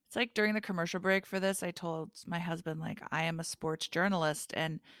 it's like during the commercial break for this, I told my husband, like, I am a sports journalist.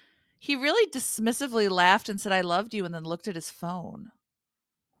 And he really dismissively laughed and said, I loved you, and then looked at his phone.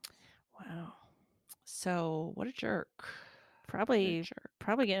 Wow. So what a jerk. What a Probably jerk.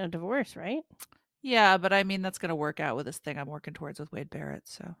 probably getting a divorce, right? Yeah, but I mean, that's going to work out with this thing I'm working towards with Wade Barrett.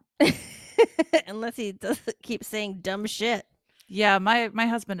 So Unless he does keep saying dumb shit. yeah, my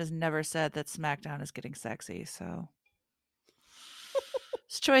husband has never said that SmackDown is getting sexy. So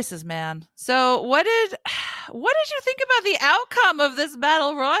it's choices, man. So what did you think about the outcome of this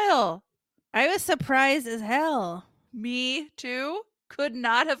battle royal? I was surprised as hell. Me too. Could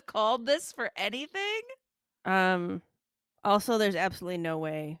not have called this for anything. Um Also, there's absolutely no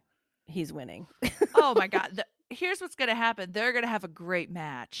way he's winning. Oh my god. Here's what's going to happen. They're going to have a great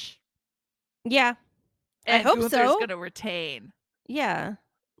match. Yeah, I And hope Gunther's so. going to retain. Yeah.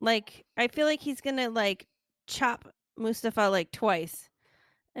 Like, I feel like he's gonna like chop Mustafa like twice,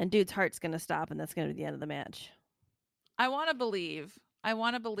 and dude's heart's gonna stop, and that's gonna be the end of the match. I want to believe. I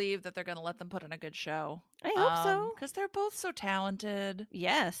want to believe that they're going to let them put on a good show. I hope so. Cuz they're both so talented.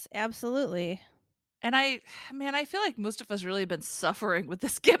 Yes, absolutely. And man, I feel like Mustafa's really been suffering with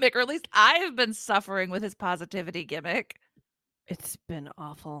this gimmick, or at least I've been suffering with his positivity gimmick. It's been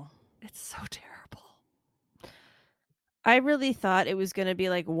awful. It's so terrible. I really thought it was gonna be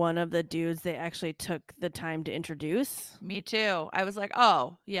like one of the dudes they actually took the time to introduce. Me too. I was like,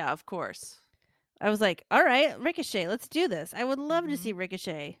 oh, yeah, of course. I was like, all right, Ricochet, let's do this. I would love to see Mhm.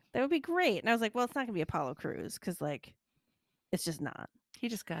 Ricochet. That would be great. And I was like, well, it's not gonna be Apollo Crews because like it's just not. He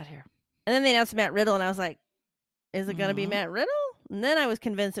just got here. And then they announced Matt Riddle, and I was like, is it gonna be Mhm. Matt Riddle? And then I was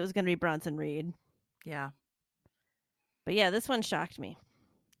convinced it was gonna be Bronson Reed. Yeah. But yeah, this one shocked me.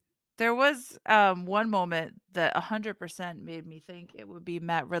 There was one moment that 100% made me think it would be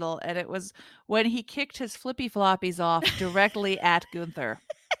Matt Riddle, and it was when he kicked his flippy floppies off directly at Gunther.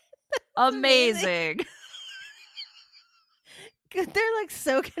 It's amazing. Amazing. They're like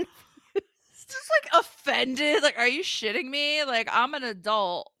so confused. Just like offended. Like, are you shitting me? Like, I'm an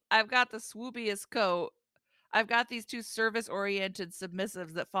adult. I've got the swoopiest coat. I've got these two service oriented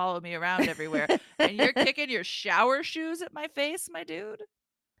submissives that follow me around everywhere. And you're kicking your shower shoes at my face, my dude?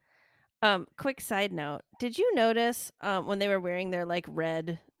 Quick side note. Did you notice when they were wearing their like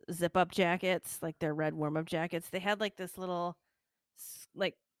red zip up jackets, like their red warm up jackets, they had like this little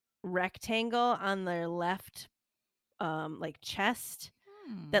like rectangle on their left like chest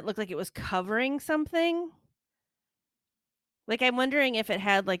Hmm. that looked like it was covering something? Like, I'm wondering if it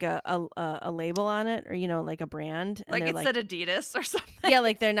had like a label on it, or like a brand, and Like they're it like, said Adidas or something. yeah,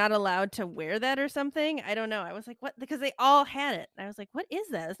 like they're not allowed to wear that or something. I don't know. I was like, what? Because they all had it. I was like, what is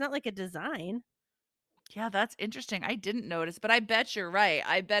that? It's not like a design. Yeah, that's interesting. I didn't notice, but I bet you're right.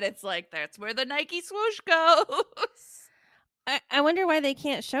 I bet it's like that's where the Nike swoosh goes. I wonder why they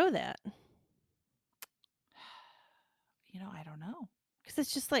can't show that. I don't know. Because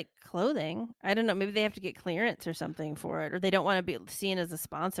it's just like clothing. I don't know. Maybe they have to get clearance or something for it, or they don't want to be seen as a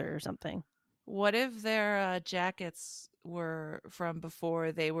sponsor or something. What if their jackets were from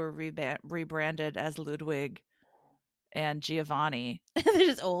before they were rebranded as Ludwig and Giovanni? They're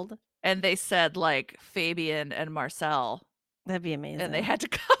just old. and they said, like, Fabian and Marcel, That'd be and they amazing. had to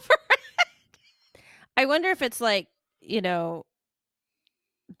cover it. I wonder if it's like, you know,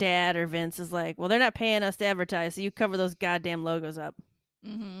 Dad or Vince is like, well, they're not paying us to advertise, so you cover those goddamn logos up.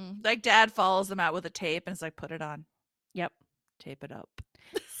 Like, Dad follows them out with a tape and is like, "Put it on. Yep. Tape it up."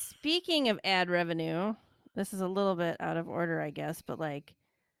 Speaking of ad revenue, this is a little bit out of order, I guess, but like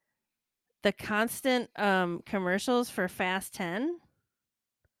the constant commercials for Fast 10,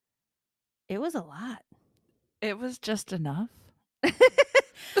 it was a lot. It was just enough.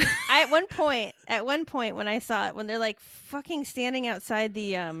 At one point when I saw it, when they're like fucking standing outside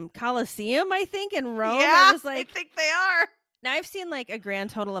the Coliseum, I think in Rome, I Yeah, was I like, think they are. now I've seen like a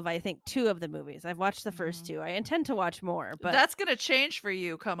grand total of I think 2 of the movies. I've watched the first Mhm. 2. I intend to watch more, but That's gonna change for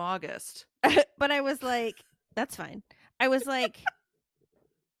you come August. but I was like, that's fine. I was like,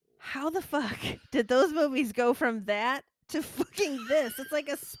 how the fuck did those movies go from that to fucking this? It's like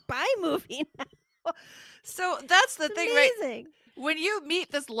a spy movie now. So that's the thing, right? It's amazing. When you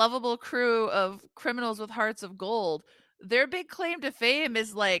meet this lovable crew of criminals with hearts of gold, their big claim to fame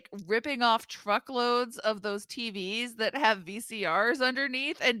is like ripping off truckloads of those TVs that have VCRs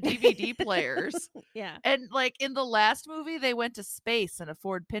underneath and DVD players. Yeah. And like in the last movie, they went to space in a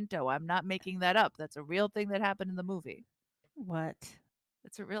Ford Pinto. I'm not making that up. That's a real thing that happened in the movie. What?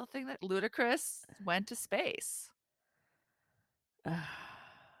 It's a real thing that Ludacris went to space.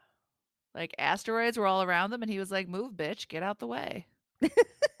 Like asteroids were all around them, and he was like, "Move, bitch, get out the way."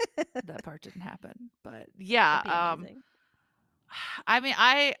 That part didn't happen, but yeah. That'd be amazing. I mean,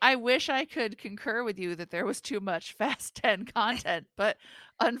 I wish I could concur with you that there was too much Fast 10 content, but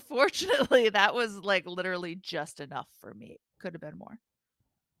unfortunately, that was like literally just enough for me. Could have been more.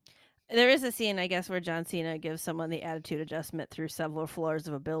 There is a scene, I guess, where John Cena gives someone the attitude adjustment through several floors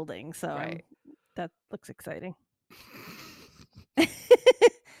of a building. So Right. that looks exciting.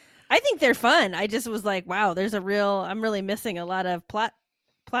 I think they're fun. I just was like, wow, I'm really missing a lot of plot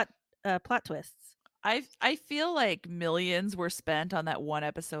twists. I feel like millions were spent on that one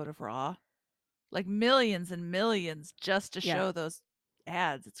episode of Raw. Like millions and millions just to Yeah, show those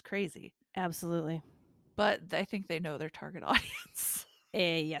ads. It's crazy. absolutely. But I think they know their target audience.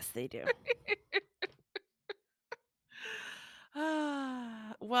 Yes, they do.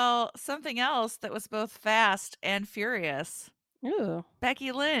 Well, something else that was both fast and furious. Ooh,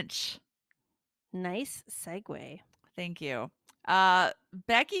 Becky Lynch. nice segue. Thank you.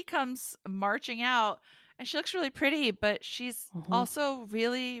 Becky comes marching out and she looks really pretty, but she's Mhm. also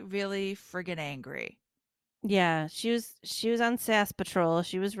really, really friggin' angry. Yeah, she was on SAS patrol.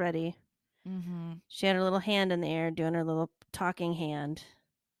 She was ready. Mm-hmm. She had her little hand in the air doing her little talking hand.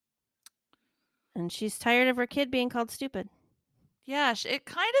 And she's tired of her kid being called stupid. Yeah, it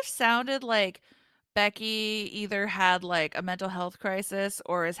kind of sounded like Becky either had like a mental health crisis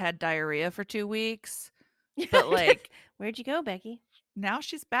or has had diarrhea for 2 weeks. But like Where'd you go, Becky? now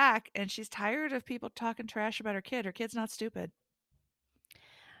she's back and she's tired of people talking trash about her kid. Her kid's not stupid.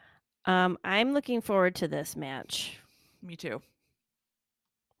 I'm looking forward to this match. Me too.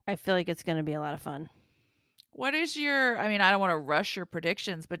 I feel like it's going to be a lot of fun. What is your, I mean, I don't want to rush your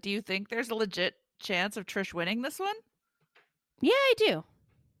predictions, but do you think there's a legit chance of Trish winning this one? Yeah, I do.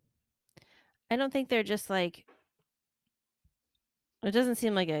 I don't think they're just like it doesn't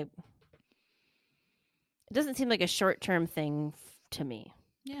seem like a short-term thing to me.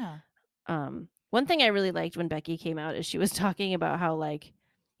 Yeah. One thing I really liked when Becky came out is she was talking about how like,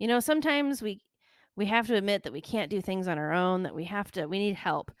 sometimes we have to admit that we can't do things on our own, that we need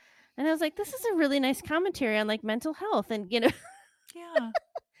help. And I was like, this is a really nice commentary on like mental health and Yeah. it's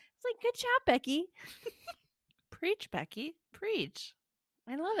like good job, Becky. Preach, Becky. Preach.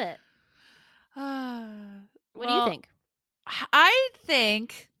 I love it. What do you Well, think?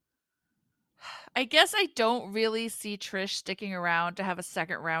 I guess I don't really see Trish sticking around to have a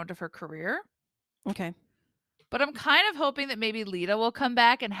second round of her career. Okay. But I'm kind of hoping that maybe Lita will come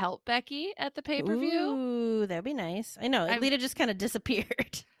back and help Becky at the pay-per-view. Ooh, that'd be nice. I know. Lita just kind of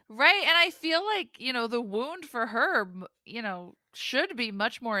disappeared. Right, and I feel like, the wound for her, should be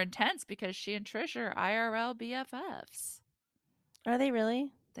much more intense because she and Trish are IRL BFFs. Are they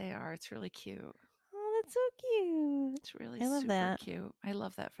really? They are. It's really cute. Oh, that's so cute. It's really I love super that. cute. I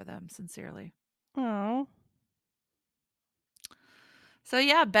love that for them, sincerely. Oh. So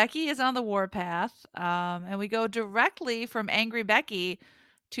yeah, Becky is on the warpath, and we go directly from angry Becky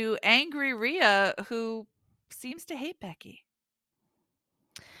to angry Rhea, who seems to hate Becky.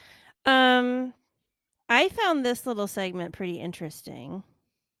 I found this little segment pretty interesting.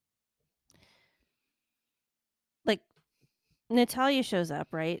 Like Natalia shows up,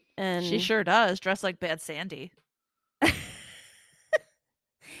 right? And She sure does, dressed like Bad Sandy. and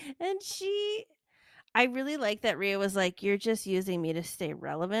And I really like that Rhea was like, "You're just using me to stay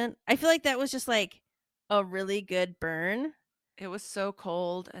relevant." I feel like that was just like a really good burn. It was so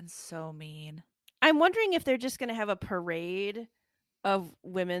cold and so mean. I'm wondering if they're just gonna have a parade of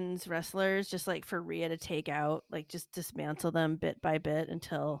women's wrestlers just like for Rhea to take out, like just dismantle them bit by bit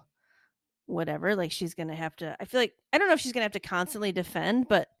until whatever. Like she's gonna have to. I feel like I don't know if she's gonna have to constantly defend,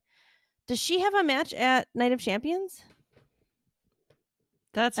 but does she have a match at Night of Champions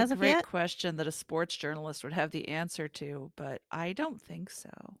That's a as of great yet? question that a sports journalist would have the answer to, but I don't think so.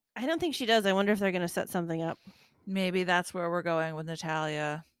 I don't think she does. I wonder if they're gonna set something up. Maybe that's where we're going with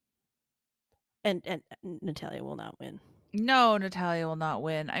Natalia. And Natalia will not win. No, Natalia will not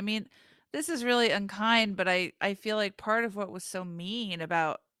win. I mean, this is really unkind, but I feel like part of what was so mean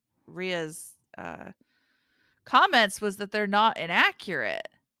about Rhea's comments was that they're not inaccurate,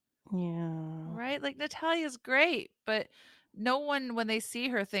 Yeah. right? Like Natalia's great, but no one when they see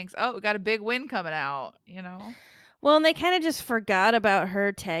her thinks, "Oh, we got a big win coming out," you know? Well, and they kind of just forgot about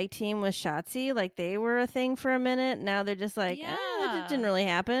her tag team with Shotzi. Like they were a thing for a minute. Now they're just like, that didn't Yeah. really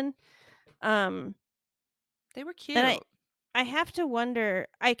happen. Um, They were and cute. I have to wonder.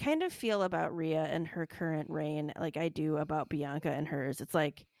 I kind of feel about Rhea and her current reign, like I do about Bianca and hers. It's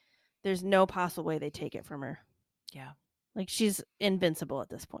like there's no possible way they take it from her. Yeah. Like she's invincible at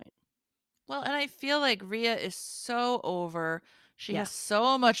this point. Well, and I feel like Rhea is so over. She Yeah. has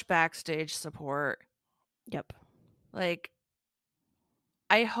so much backstage support. Yep. Like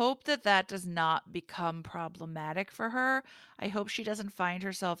I hope that that does not become problematic for her. I hope she doesn't find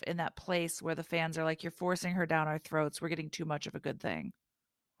herself in that place where the fans are like, "You're forcing her down our throats. We're getting too much of a good thing."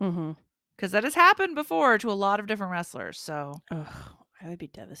 Mm-hmm. Because that has happened before to a lot of different wrestlers. So, Ugh, I would be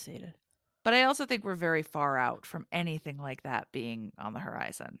devastated. but I also think we're very far out from anything like that being on the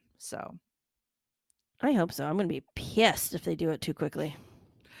horizon. So, I hope so. I'm gonna be pissed if they do it too quickly.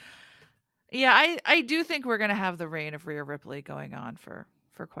 yeah, I do think we're gonna have the reign of Rhea Ripley going on for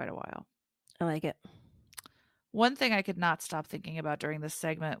quite a while. I like it. One thing I could not stop thinking about during this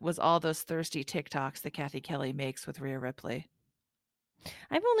segment was all those thirsty TikToks that Kathy Kelly makes with Rhea Ripley.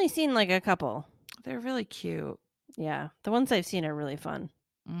 I've only seen like a couple. They're really cute. Yeah, the ones I've seen are really fun.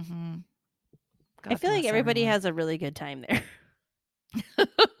 Mhm. I God feel like bless everybody everyone. has a really good time there. Like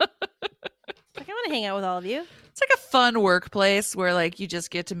I want to hang out with all of you. It's like a fun workplace where like you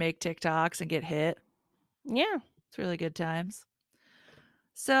just get to make TikToks and get hit. Yeah. It's really good times.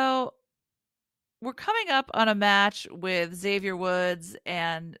 So, we're coming up on a match with Xavier Woods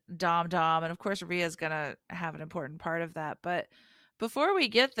and Dom Dom, and of course Rhea's going to have an important part of that, but before we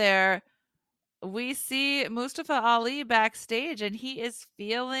get there, we see Mustafa Ali backstage and he is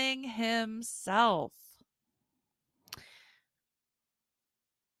feeling himself.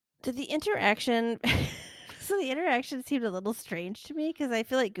 Did the interaction so the interaction seemed a little strange to me because I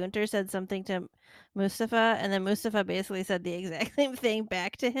feel like Gunter said something to Mustafa and then Mustafa basically said the exact same thing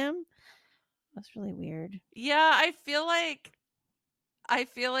back to him. That's really weird. Yeah, I feel like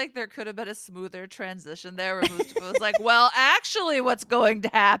there could have been a smoother transition there where Mustafa was like, "Well, actually what's going to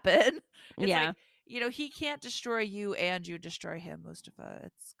happen?" It's Yeah. like, he can't destroy you and you destroy him, Mustafa.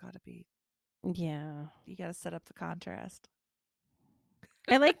 It's got to be Yeah. you got to set up the contrast.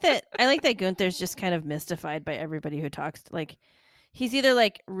 I like that Gunther's just kind of mystified by everybody who talks like he's either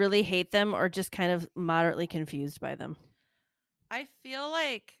like really hate them or just kind of moderately confused by them. I feel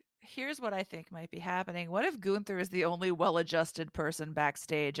like here's what I think might be happening. What if Gunther is the only well-adjusted person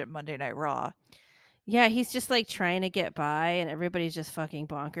backstage at Monday Night Raw? Yeah, he's just like trying to get by and everybody's just fucking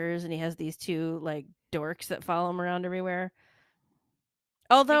bonkers and he has these two like dorks that follow him around everywhere.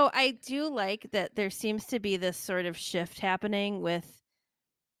 Like, Although I do like that there seems to be this sort of shift happening with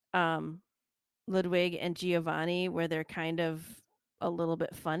um Ludwig and Giovanni where they're kind of a little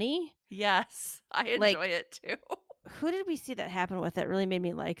bit funny. yes, I enjoy Like it too. who did we see that happen with that really made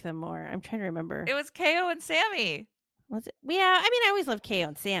me like them more? I'm trying to remember. It was KO and Sammy. Was it? Yeah, I mean I always loved KO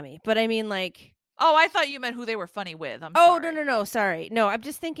and Sammy, but I mean like Oh, I thought you meant who they were funny with. I'm oh sorry. no, sorry. No, I'm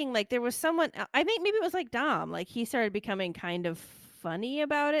just thinking like there was someone I think maybe it was like Dom. Like he started becoming kind of funny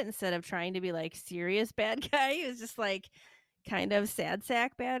about it instead of trying to be like serious bad guy. He was just like kind of sad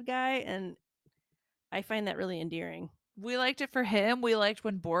sack bad guy and I find that really endearing. We liked it for him. We liked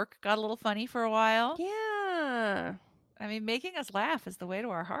when Bork got a little funny for a while. Yeah. I mean, making us laugh is the way to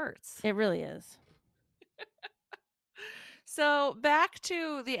our hearts. It really is. So back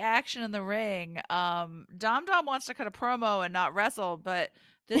to the action in the ring. Dom Dom wants to cut a promo and not wrestle, but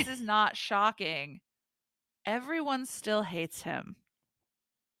this is not shocking. Everyone still hates him.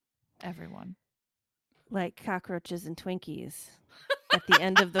 Everyone. Like cockroaches and Twinkies. At the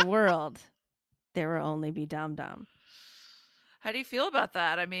end of the world, there will only be Dom Dom. How do you feel about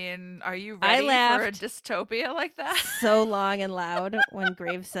that? I mean, are you I ready for a laughed dystopia like that? so long and loud when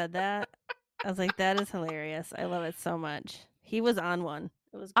Graves said that. I was like, that is hilarious. I love it so much. He was on one.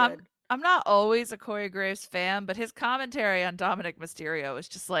 It was I'm good. I'm not always a Corey Graves fan, but his commentary on Dominic Mysterio is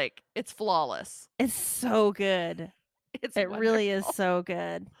just like it's flawless. It's so good. It's It really is wonderful. so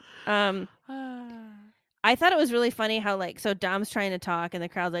good. Um, I thought it was really funny how like so Dom's trying to talk and the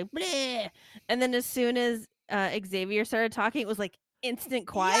crowd's like bleh, and then as soon as Xavier started talking, it was like instant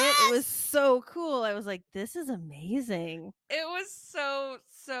quiet. It was Yes! so cool. I was like, this is amazing. It was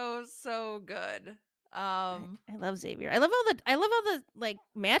so good. Um I love Xavier. I love all the like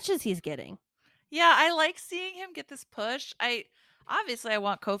matches he's getting. yeah, I like seeing him get this push. I obviously I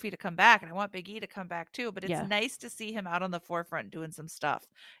want Kofi to come back and I want Big E to come back too, but it's Yeah. nice to see him out on the forefront doing some stuff,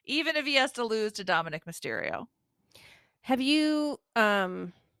 even if he has to lose to Dominic Mysterio. Have you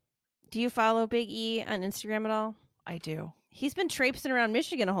do you follow Big E on Instagram at all? I do. He's been traipsing around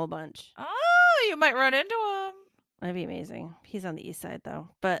Michigan a whole bunch. Oh, you might run into him. That'd be amazing. He's on the east side though.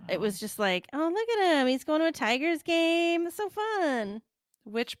 But it Oh. was just like, oh look at him. He's going to a Tigers game. It's so fun.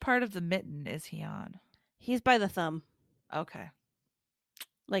 Which part of the mitten is he on? He's by the thumb. Okay.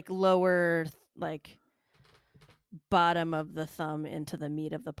 Like lower like bottom of the thumb into the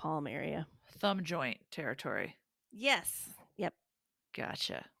meat of the palm area. Thumb joint territory. Yes. Yep.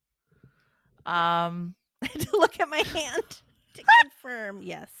 Gotcha. I had to look at my hand to confirm.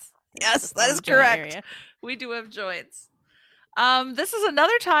 Yes. Yes, the that is thumb joint correct. area. We do have joints. This is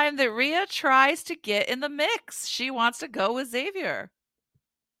another time that Rhea tries to get in the mix. She wants to go with Xavier.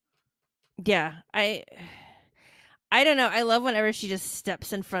 Yeah. I don't know. I love whenever she just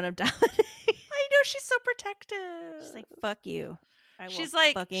steps in front of Dominic. I know she's so protective. She's like, fuck you. I will She's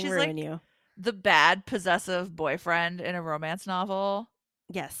like fucking she's ruin like you. the bad possessive boyfriend in a romance novel.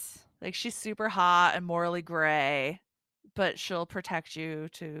 Yes. Like she's super hot and morally gray, but she'll protect you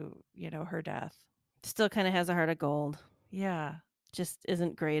to, her death. Still kind of has a heart of gold. Yeah, Just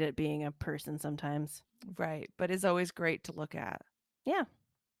isn't great at being a person sometimes. right. But is always great to look at. Yeah.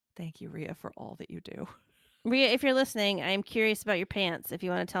 Thank you, Rhea, for all that you do. Rhea, if you're listening, I'm curious about your pants. If you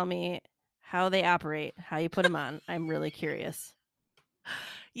want to tell me how they operate, how you put them on, I'm really curious.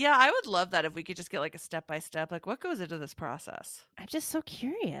 Yeah, I would love that if we could just get like a step by step. Like, what goes into this process? I'm just so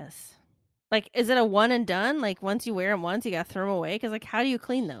curious. Like, is it a one and done? Like, once you wear them once, you got to throw them away? Because, like, how do you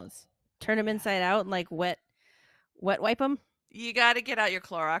clean those? Turn them inside out and, like, wet wipe them? You got to get out your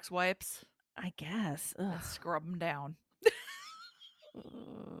Clorox wipes I guess. and scrub them down.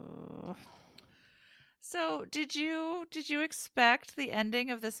 Ugh. So, did you expect the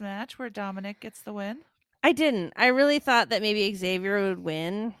ending of this match where Dominic gets the win? I didn't. I really thought that maybe Xavier would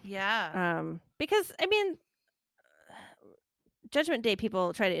win. Yeah. Because, I mean, Judgment Day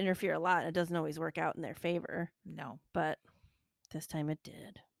people try to interfere a lot and it doesn't always work out in their favor. No. But this time it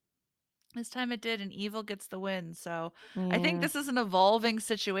did. This time it did, and Evil gets the win. So, I think Yeah. this is an evolving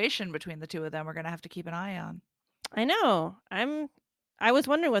situation between the two of them. We're going to have to keep an eye on. I know. I was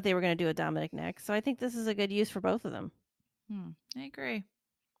wondering what they were going to do with Dominic next, so I think this is a good use for both of them. I agree.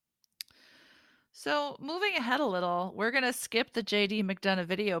 So, moving ahead a little, we're going to skip the JD McDonough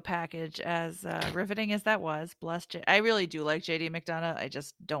video package, as riveting as that was. I really do like JD McDonough. I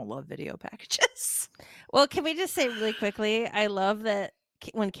just don't love video packages. Well, can we just say really quickly, I love that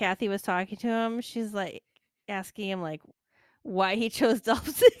when Kathy was talking to him, she's like asking him like why he chose Dolph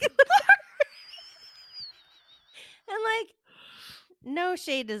Ziggler. And like no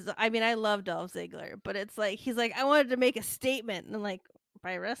shade is I mean, I love Dolph Ziggler, but it's like he's like, I wanted to make a statement. And I'm like,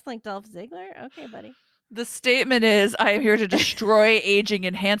 by wrestling Dolph Ziggler? Okay, buddy. The statement is, I am here to destroy aging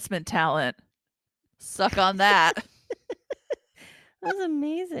enhancement talent. Suck on that. That was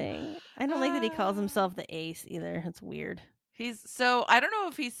amazing. I don't like that he calls himself the Ace either. It's weird. I don't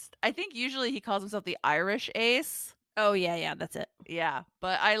know if I think usually he calls himself the Irish Ace. Oh, yeah, that's it. Yeah,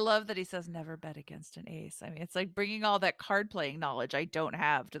 but I love that he says never bet against an ace. I mean, it's like bringing all that card playing knowledge I don't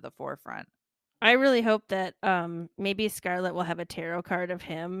have to the forefront. I really hope that maybe Scarlett will have a tarot card of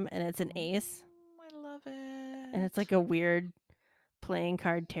him and it's an ace. I love it. And it's like a weird playing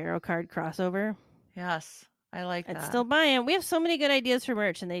card tarot card crossover. Yes, I like that. I'd still buy him. We have so many good ideas for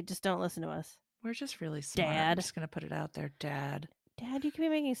merch and they just don't listen to us. We're just really smart. I'm Dad. just going to put it out there, Dad. Dad, you could be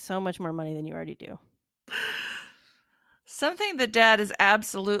making so much more money than you already do. Something that Dad is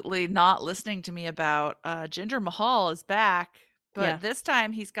absolutely not listening to me about, Jinder Mahal is back, but this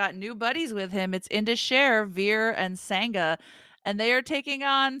time he's got new buddies with him. It's Indus Veer, and Sangha, and they are taking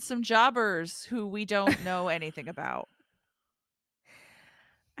on some jobbers who we don't know anything about.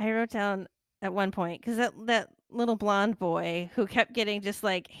 I wrote down at one point, because that little blonde boy who kept getting just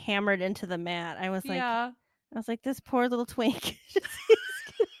like hammered into the mat, I was like, I was like, this poor little twink just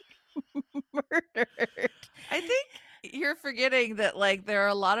is murdered. I think you're forgetting that like there are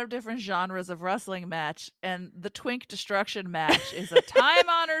a lot of different genres of wrestling match, and the Twink Destruction match is a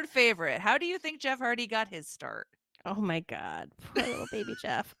time-honored favorite. How do you think Jeff Hardy got his start? Oh my god, poor little baby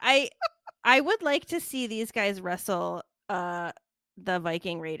Jeff. I would like to see these guys wrestle the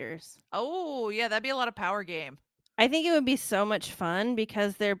Viking Raiders. Oh, yeah, that'd be a lot of power game. I think it would be so much fun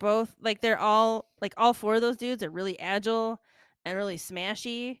because they're both they're all all four of those dudes are really agile and really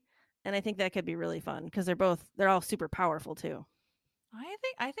smashy, and I think that could be really fun because they're all super powerful too.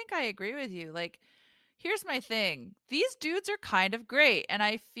 I think I agree with you. Like, here's my thing. These dudes are kind of great, and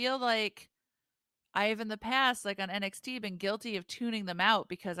I feel like I've in the past, like on NXT, been guilty of tuning them out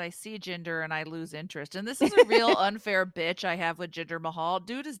because I see Jinder and I lose interest. And this is a real unfair bitch I have with Jinder Mahal.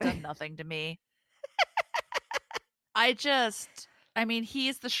 Dude has done nothing to me. I mean,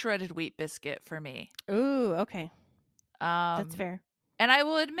 he's the shredded wheat biscuit for me. Ooh, okay. That's Um, fair. and I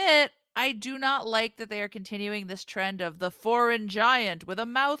will admit, I do not like that they are continuing this trend of the foreign giant with a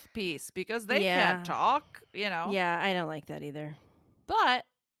mouthpiece because they can't Yeah. talk, you know. Yeah, I don't like that either. But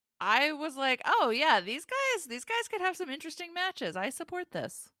I was like, oh yeah, these guys could have some interesting matches. I support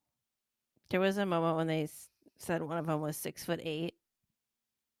this. There was a moment when they said one of them was 6'8",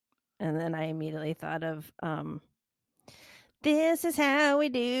 and then I immediately thought of "This is how we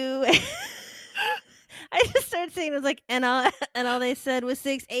do." I just started saying it was like, and all they said was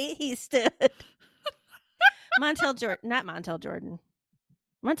 6'8". He stood. Montel Jordan, not Montel Jordan.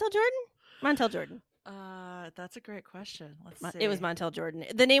 Montel Jordan, Montel Jordan. That's a great question. Let's It was see. Montel Jordan.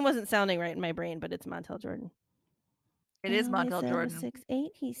 The name wasn't sounding right in my brain, but it's Montel Jordan. It And is all they Montel said was Jordan. 6'8".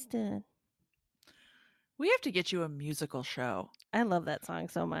 He stood. We have to get you a musical show. I love that song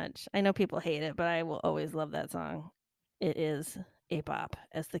so much. I know people hate it, but I will always love that song. It is a bop,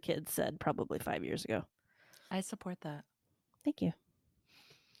 as the kids said probably 5 years ago. I support that. Thank you.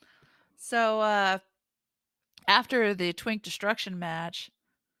 So after the Twink Destruction match,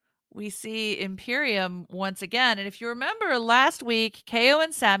 we see Imperium once again. And if you remember last week, KO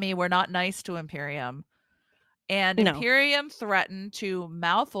and Sammy were not nice to Imperium. And No. Imperium threatened to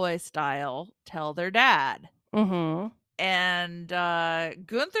Malfoy style tell their dad. Mm-hmm. And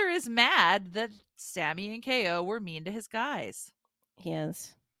Gunther is mad that Sammy and KO were mean to his guys. He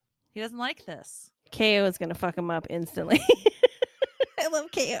is. He doesn't like this. KO is gonna fuck him up instantly. I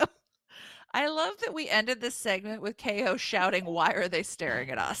love KO. I love that we ended this segment with KO shouting, "Why are they staring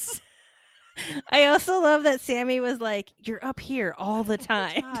at us?" I also love that Sammy was like, "You're up here all the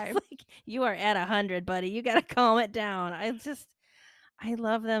time. time. Like, you are at 100, buddy. You gotta calm it down." I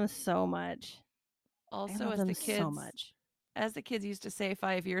love them so much. I Also, love them so much. as the kids used to say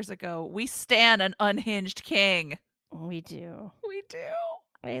 5 years ago, we stan an unhinged king. We do. We do.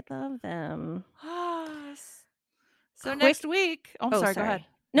 I love them. So Quick- next week, I'm sorry, go ahead.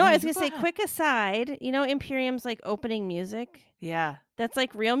 No, I was you gonna say, ahead. quick aside. You know, Imperium's like opening music. Yeah. That's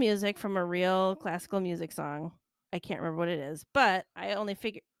like real music from a real classical music song. I can't remember what it is, but I only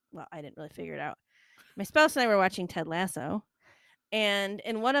figured. Well, I didn't really figure it out. My spouse and I were watching Ted Lasso, and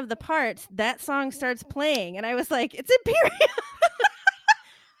in one of the parts, that song starts playing, and I was like, "It's Imperium!"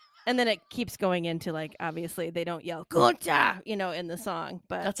 And then it keeps going into like, obviously they don't yell "Gunther," in the song,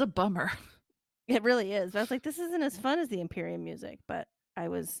 but That's a bummer. it really is. But I was like, this isn't as fun as the Imperium music, but I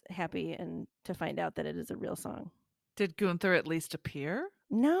was happy and to find out that it is a real song. Did Gunther at least appear?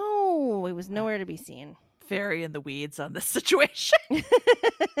 No, it was nowhere to be seen. Very in the weeds on this situation.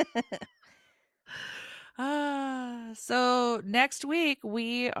 So next week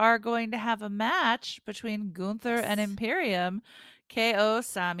we are going to have a match between Gunther and Imperium, KO,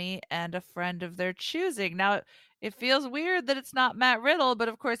 Sami, and a friend of their choosing. Now, it feels weird that it's not Matt Riddle, but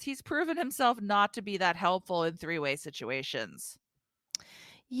of course he's proven himself not to be that helpful in three-way situations.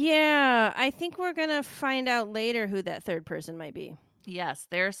 Yeah, I think we're going to find out later who that third person might be. Yes,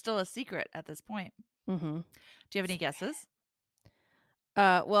 they're still a secret at this point. Mm-hmm. Do you have any guesses?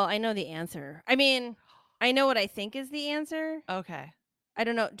 Well, I know the answer. I mean, I know what I think is the answer. Okay. I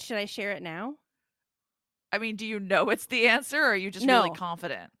don't know. Should I share it now? I mean, do you know it's the answer, or are you just really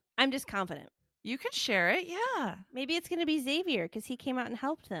confident? I'm just confident. You can share it, yeah. Maybe it's going to be Xavier because he came out and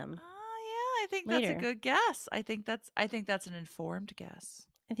helped them. Oh, yeah, I think later. that's a good guess. I think that's an informed guess.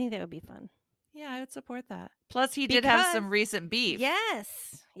 I think that would be fun. Yeah, I would support that. Plus, he did have some recent beef.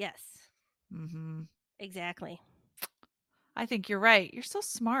 Yes. Mm-hmm. Exactly. I think you're right. You're so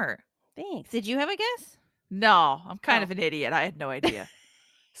smart. Thanks. Did you have a guess? No, I'm kind of an idiot. I had no idea.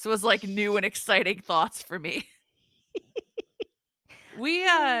 This was like new and exciting thoughts for me. We,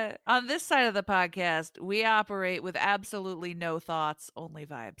 on this side of the podcast, we operate with absolutely no thoughts, only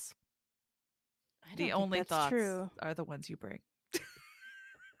vibes. I The don't think only that's thoughts true. are the ones you bring.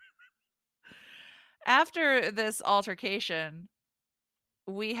 After this altercation,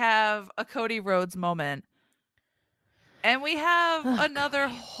 we have a Cody Rhodes moment. And we have Oh, another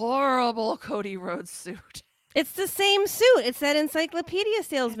Cody. horrible Cody Rhodes suit. It's the same suit. It's that encyclopedia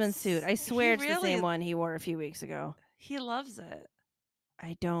salesman suit. I He swear it's the really same one he wore a few weeks ago. he loves it.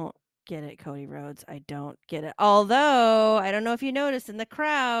 I don't get it, Cody Rhodes. I don't get it. Although, I don't know if you noticed in the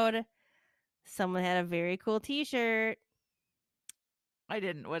crowd, someone had a very cool t-shirt. I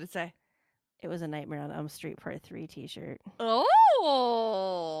didn't. What did it say? It was a Nightmare on Elm Street Part 3 t-shirt.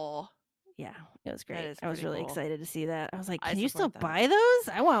 Oh, Yeah, it was that great. is I was pretty really cool. excited to see that. I was like, I can you still support that. buy those?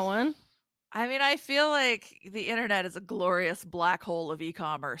 I want one. I mean, I feel like the internet is a glorious black hole of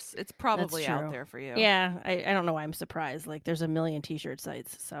e-commerce. It's That's probably out true. there for you. Yeah, I don't know why I'm surprised. Like, there's a million t-shirt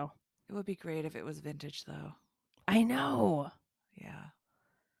sites, so. It would be great if it was vintage, though. I know. Yeah,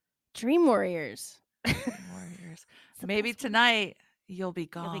 Dream Warriors. Dream Warriors. It's the Maybe best one. tonight you'll be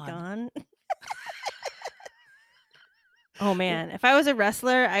You'll be gone. gone. Oh man, if I was a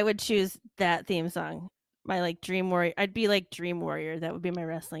wrestler, I would choose that theme song. My like Dream Warrior. I'd be like Dream Warrior. That would be my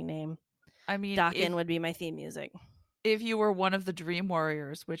wrestling name. I mean, Dawkins would be my theme music. if you were one of the Dream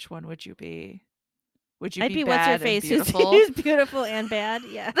Warriors, which one would you be? Would you I'd be be what's her bad and face, who's, beautiful? who's beautiful and bad.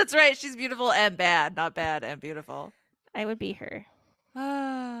 Yeah, That's right. She's beautiful and bad, not bad and beautiful. I would be her.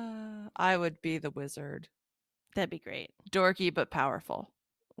 I would be the wizard. That'd be great. Dorky but powerful.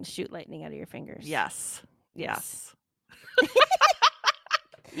 Shoot lightning out of your fingers. Yes. Yes.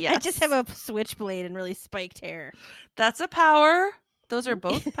 Yes. I just have a switchblade and really spiked hair. That's a power. Those are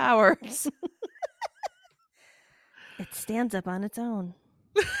both powers. It stands up on its own.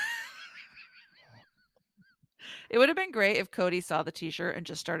 It would have been great if Cody saw the t-shirt and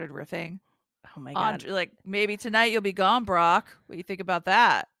just started riffing. Oh my On god. like maybe tonight you'll be gone, Brock. What do you think about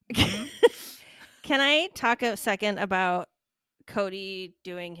that? Mhm. Can I talk a second about Cody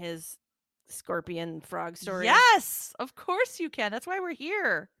doing his scorpion frog story? Yes, of course you can. That's why we're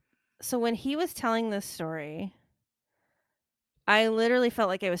here. So when he was telling this story, I literally felt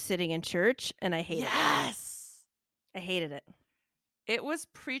like I was sitting in church and I hated it. Yes. I hated it. It was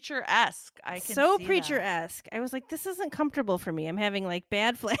preacher-esque. I can So see that. preacher-esque. I was like, this isn't comfortable for me. I'm having like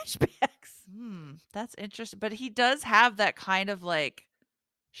bad flashbacks. That's interesting. But he does have that kind of like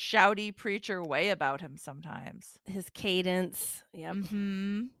shouty preacher way about him sometimes. His cadence. Yep.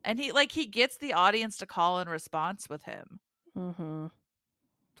 Mm-hmm. And he gets the audience to call in response with him. Mm-hmm.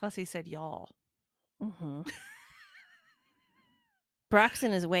 Plus he said y'all. Mm-hmm. Brock's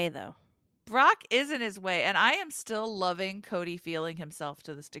in his way though. Brock is in his way, and I am still loving Cody feeling himself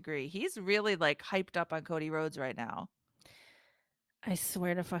to this degree. He's really like hyped up on Cody Rhodes right now. I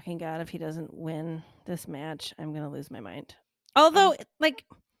swear to fucking God, if he doesn't win this match, I'm gonna lose my mind. Although, like,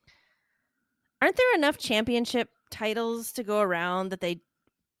 aren't there enough championship titles to go around that they?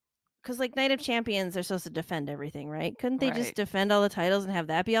 Because like Night of Champions, they're supposed to defend everything, right? Couldn't they just Right. defend all the titles and have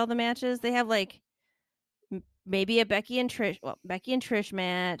that be all the matches? They have like maybe a Becky and Trish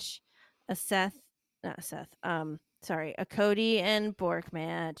match, a a Cody and Bork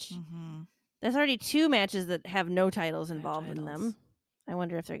match. Mm-hmm. There's already 2 matches that have no titles involved in them. I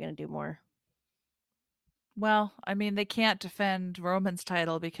wonder if they're going to do more. Well, I mean, they can't defend Roman's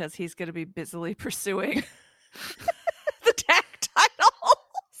title because he's going to be busily pursuing the tag title.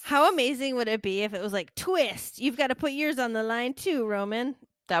 How amazing would it be if it was like twist? You've got to put yours on the line too, Roman.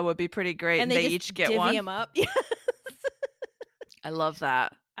 That would be pretty great. And they just each get divvy one. them up. Yeah. I love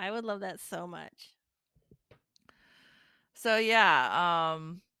that. I would love that so much. So yeah,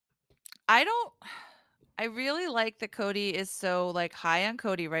 I really like that Cody is so like high on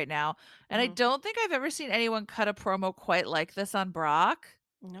Cody right now. And I don't think I've ever seen anyone cut a promo quite like this on Brock.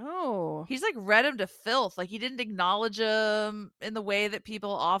 No. He's like read him to filth. Like he didn't acknowledge him in the way that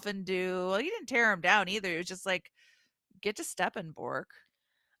people often do. Well, he didn't tear him down either. He was just like, get to stepping, Bork.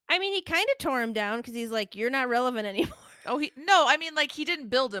 I mean, he kind of tore him down because he's like, you're not relevant anymore. I mean, like he didn't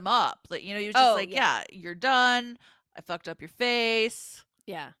build him up. Like, he was just yeah, you're done. I fucked up your face.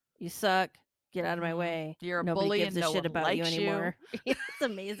 Yeah, you suck. Get out of my way. You're a Nobody bully gives and a no shit one about you likes anymore. It's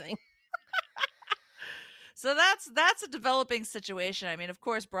amazing. So that's a developing situation. I mean, of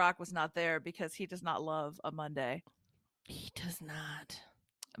course, Brock was not there because he does not love a Monday. He does not.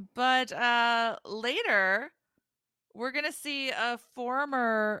 But later, we're gonna see a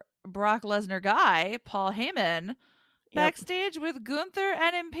former Brock Lesnar guy, Paul Heyman, backstage with Gunther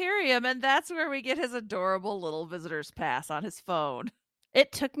and Imperium, and that's where we get his adorable little visitor's pass on his phone.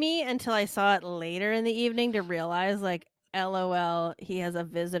 It took me until I saw it later in the evening to realize, like, LOL, he has a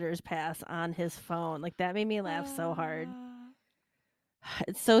visitor's pass on his phone. Like, that made me laugh so hard.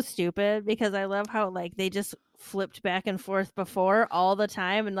 It's so stupid because I love how like they just flipped back and forth before all the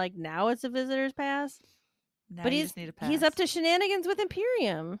time, and like now it's a visitor's pass. Now But you just need a he's up pass. to shenanigans with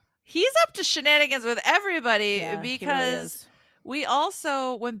Imperium. He's up to shenanigans with everybody Yeah, he really because is. we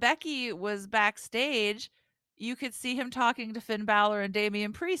also, when Becky was backstage, you could see him talking to Finn Balor and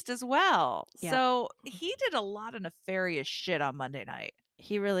Damian Priest as well. Yep, So he did a lot of nefarious shit on Monday night.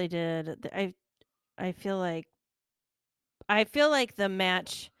 he really did. I feel like the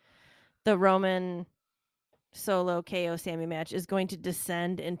match, the Roman Solo KO Sammy match, is going to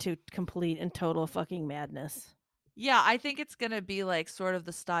descend into complete and total fucking madness. Yeah, I think it's going to be like sort of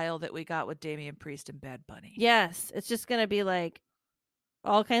the style that we got with Damian Priest and Bad Bunny. Yes, it's just gonna be like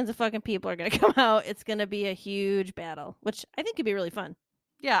all kinds of fucking people are gonna come out. It's gonna be a huge battle, which I think could be really fun.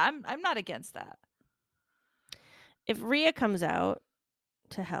 Yeah, I'm not against that. If Rhea comes out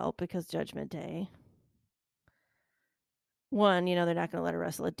to help because Judgment Day, one, they're not gonna let her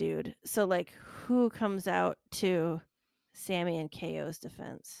wrestle a dude. So like, who comes out to Sammy and KO's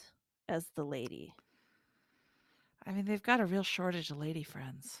defense as the lady? I mean, they've got a real shortage of lady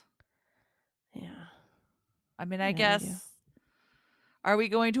friends. Yeah, I mean, I yeah, they do. guess, are we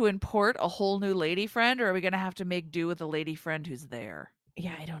going to import a whole new lady friend, or are we going to have to make do with a lady friend who's there?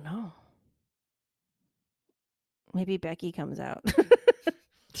 Yeah, I don't know. Maybe Becky comes out.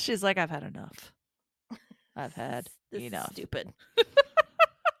 She's like, I've had enough. I've had This is enough. stupid.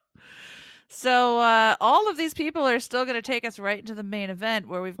 So all of these people are still going to take us right into the main event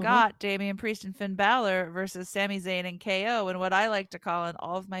where we've got Damian Priest and Finn Balor versus Sami Zayn and KO in what I like to call an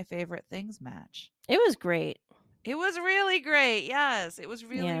all of my favorite things match. It was great. It was really great. Yes, it was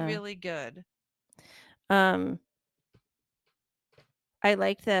really, Yeah. really good. I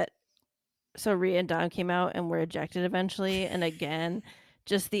liked that. So Rhea and Dom came out and were ejected eventually, and again,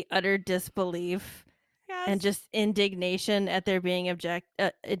 just the utter disbelief Yes. and just indignation at their being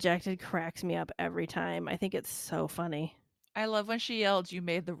ejected cracks me up every time. I think it's so funny. I love when she yelled, "You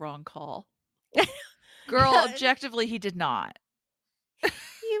made the wrong call." Girl, objectively, he did not.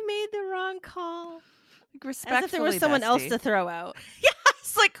 You made the wrong call. Like, As if there was respectfully, someone else bestie. to throw out.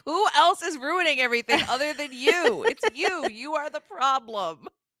 Yes, like who else is ruining everything other than you? It's you. You are the problem.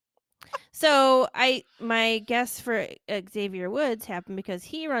 So my guess for Xavier Woods happened because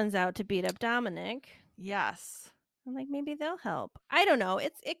he runs out to beat up Dominic. Yes. I'm like, maybe they'll help. I don't know.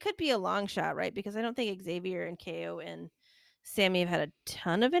 It could be a long shot, right? Because I don't think Xavier and KO and Sammy have had a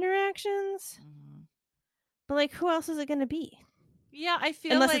ton of interactions. Mhm. But like, who else is it going to be? Yeah, I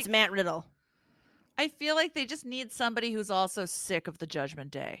feel Unless like it's Matt Riddle. I feel like they just need somebody who's also sick of the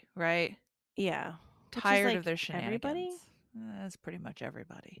Judgment Day, right? Yeah. Which is, Tired like, of their shenanigans. everybody? That's pretty much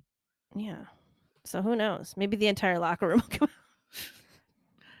everybody. Yeah. So who knows? Maybe the entire locker room will come out.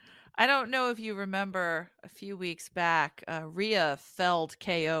 I don't know if you remember a few weeks back, Rhea felled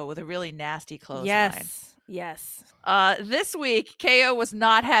KO with a really nasty clothesline. Yes. This week, KO was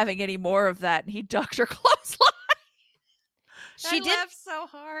not having any more of that, and he ducked her clothesline. I laughed so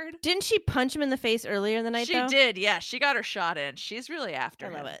hard. Didn't she punch him in the face earlier in the night, She though? did, yeah. She got her shot in. She's really after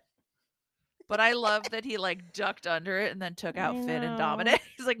him. I love it. But I love that he like ducked under it and then took out I Finn and know. Dominic.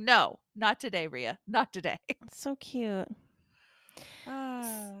 He's like, no, not today, Rhea. Not today. It's so cute. Ah.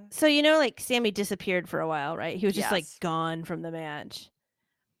 So like Sammy disappeared for a while, right? He was just like Yes. gone from the match.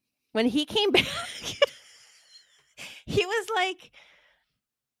 When he came back, he was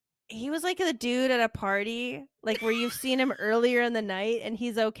like the dude at a party, like where you've seen him earlier in the night and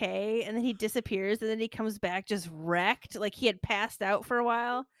he's okay, and then he disappears and then he comes back just wrecked, like he had passed out for a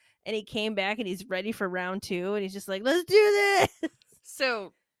while, and he came back and he's ready for round 2 and he's just like, let's do this.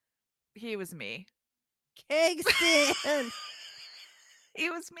 So he was me. Keg stand. He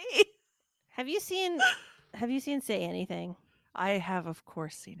was me. Have you seen Say Anything? I have, of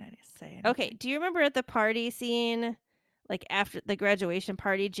course, seen any say anything. Okay, do you remember at the party scene, like after the graduation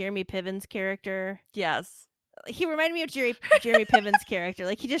party, Jeremy Piven's character? Yes. He reminded me of Jeremy Piven's character.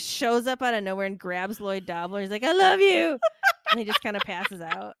 Like he just shows up out of nowhere and grabs Lloyd Dobler. He's like, "I love you," and he just kind of passes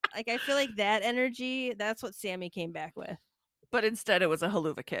out. Like I feel like that energy. That's what Sammy came back with. But instead, it was a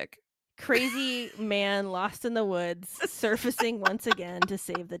haluva kick. Crazy man lost in the woods, surfacing once again to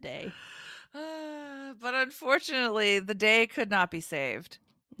save the day. But unfortunately, the day could not be saved.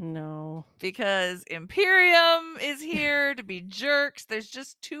 No. Because Imperium is here to be jerks. There's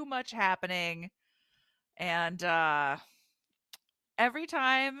just too much happening. And every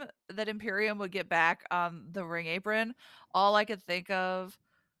time that Imperium would get back on the ring apron, all I could think of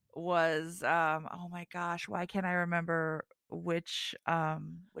was oh my gosh, why can't I remember which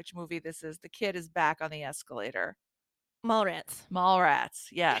movie this is? The kid is back on the escalator. Mallrats. Mallrats.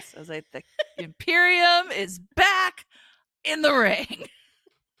 Yes. I was like, the Imperium is back in the ring.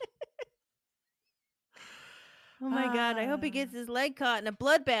 Oh my god, I hope he gets his leg caught and a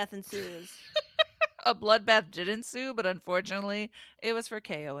bloodbath ensues. A bloodbath did ensue, but unfortunately, it was for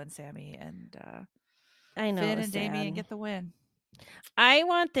KO and Sammy, and I know, it Finn was and Damien sad. get the win. I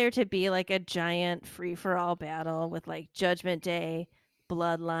want there to be like a giant free for all battle with like Judgment Day,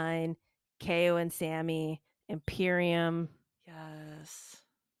 Bloodline, KO and Sammy, Imperium, Yes.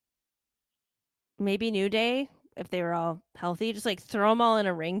 maybe New Day if they were all healthy. Just like throw them all in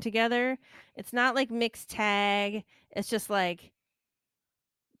a ring together. It's not like mixed tag. It's just like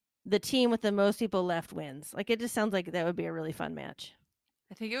the team with the most people left wins. Like it just sounds like that would be a really fun match.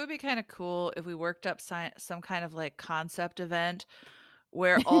 I think it would be kind of cool if we worked up some kind of like concept event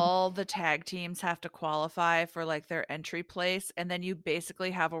where all the tag teams have to qualify for like their entry place, and then you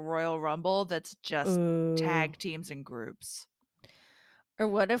basically have a Royal Rumble that's just Ooh. tag teams and groups. Or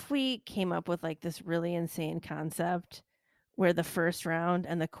what if we came up with like this really insane concept where the first round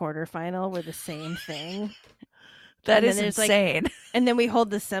and the quarterfinal were the same thing? That And then is there's like insane. and then we hold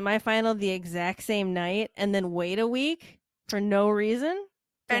the semifinal the exact same night and then wait a week for no reason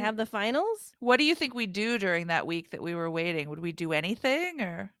to And have the finals? what do you think we do during that week that we were waiting? Would we do anything,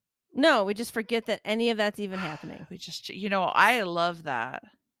 or No, we just forget that any of that's even happening. we just, I love that.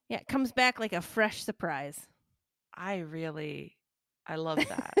 Yeah, it comes back like a fresh surprise. I love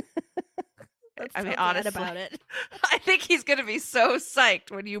that. Let's I mean, tell Dad honestly, about it. I think he's going to be so psyched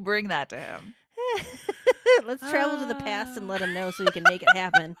when you bring that to him. Let's travel to the past and let him know so we can make it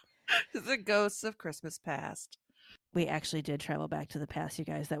happen. The ghosts of Christmas past. We actually did travel back to the past, you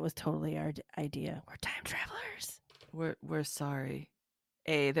guys. That was totally our idea. We're time travelers. We're sorry.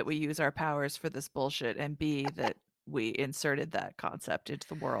 A, that we use our powers for this bullshit, and B, that we inserted that concept into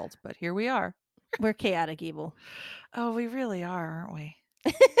the world. But here we are. We're chaotic evil. Oh, we really are, aren't we?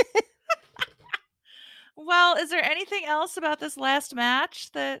 Well, is there anything else about this last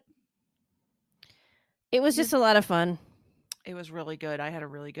match that It was just a lot of fun. it was really good? I had a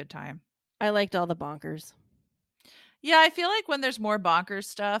really good time. I liked all the bonkers. Yeah, I feel like when there's more bonkers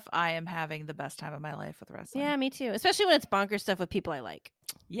stuff, I am having the best time of my life with wrestling. Yeah, me too. Especially when it's bonkers stuff with people I like.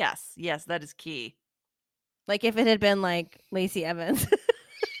 Yes, that is key. Like if it had been like Lacey Evans.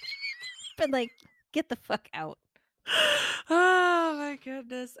 Been like, get the fuck out. Oh my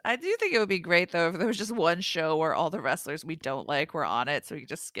goodness. I do think it would be great though if there was just one show where all the wrestlers we don't like were on it, so we could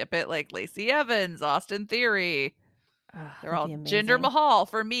just skip it, like Lacey Evans, Austin Theory. They're all Jinder Mahal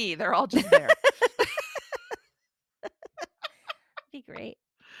for me. They're all just there. Be great.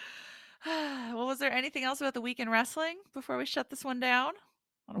 Well, was there anything else about the week in wrestling before we shut this one down?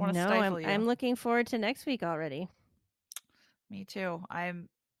 I don't want to No, stifle you. I'm looking forward to next week already. Me too. I'm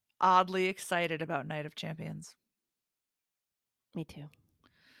oddly excited about Night of Champions. Me too.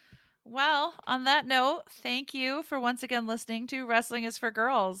 Well, on that note, thank you for once again listening to Wrestling is for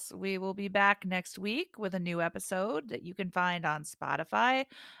Girls. We will be back next week with a new episode that you can find on Spotify,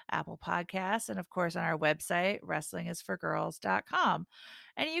 Apple Podcasts, and of course on our website, wrestlingisforgirls.com.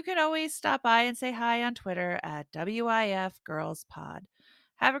 And you can always stop by and say hi on Twitter at WIFGirlsPod.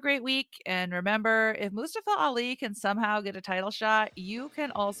 Have a great week. And remember, if Mustafa Ali can somehow get a title shot, you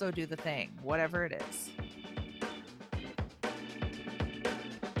can also do the thing, whatever it is.